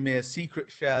to Shamir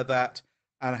secret share that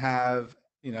and have,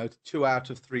 you know, 2 out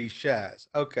of 3 shares.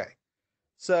 Okay,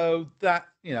 so that,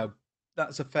 you know,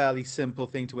 that's a fairly simple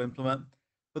thing to implement.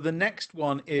 But the next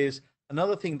one is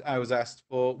another thing that I was asked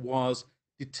for was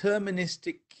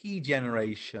deterministic key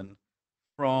generation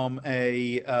from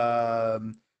a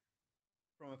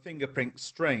fingerprint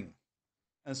string.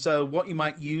 And so what you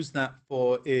might use that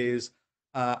for is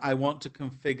I want to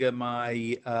configure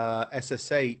my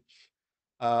SSH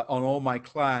on all my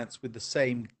clients with the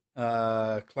same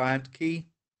client key.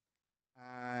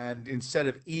 And instead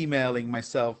of emailing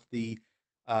myself the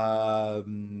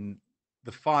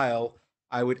file,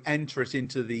 I would enter it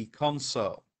into the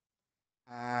console.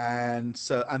 And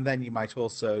so, and then you might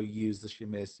also use the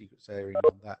Shamir secret sharing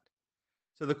on that.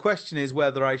 So the question is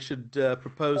whether I should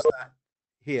propose that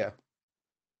here.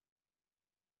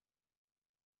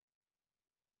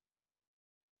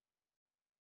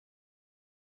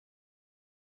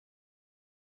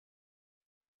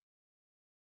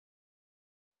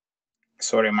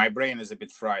 Sorry, my brain is a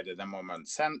bit fried at the moment.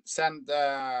 Send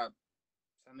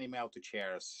email to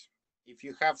chairs. If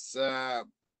you have a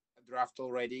draft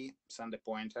already, send a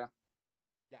pointer.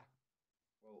 Yeah,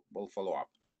 we'll follow up.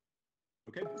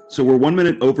 Okay. So we're 1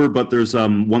 minute over, but there's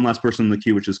one last person in the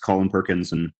queue, which is Colin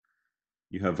Perkins, and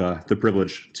you have the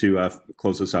privilege to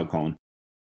close this out, Colin.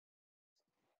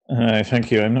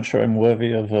 Thank you. I'm not sure I'm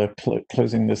worthy of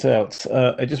closing this out.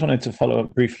 I just wanted to follow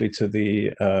up briefly to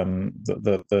the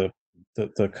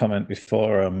the comment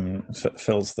before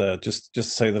Phil's there. Just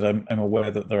say that I'm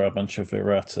aware that there are a bunch of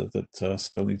errata that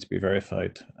still need to be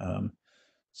verified.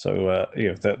 So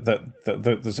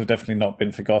those have definitely not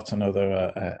been forgotten,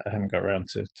 although I haven't got around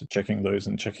to checking those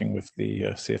and checking with the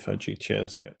CFRG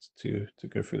chairs to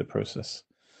go through the process.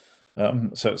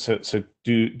 So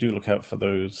do look out for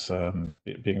those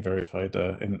being verified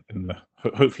in the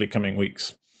hopefully coming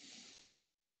weeks.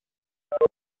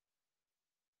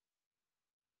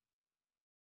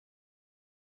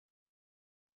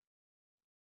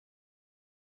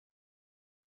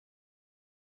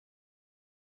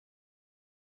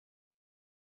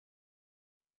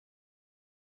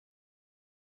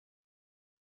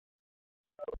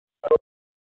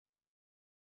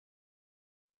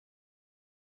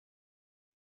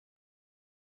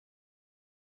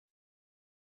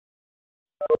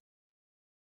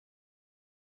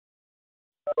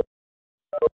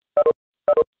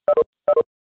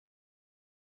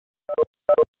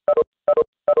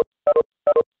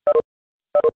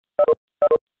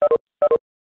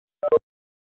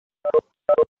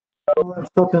 I'm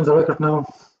stopping the record now.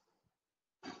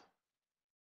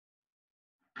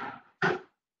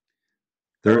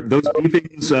 Those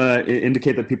beepings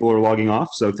indicate that people are logging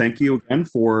off. So thank you again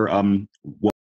for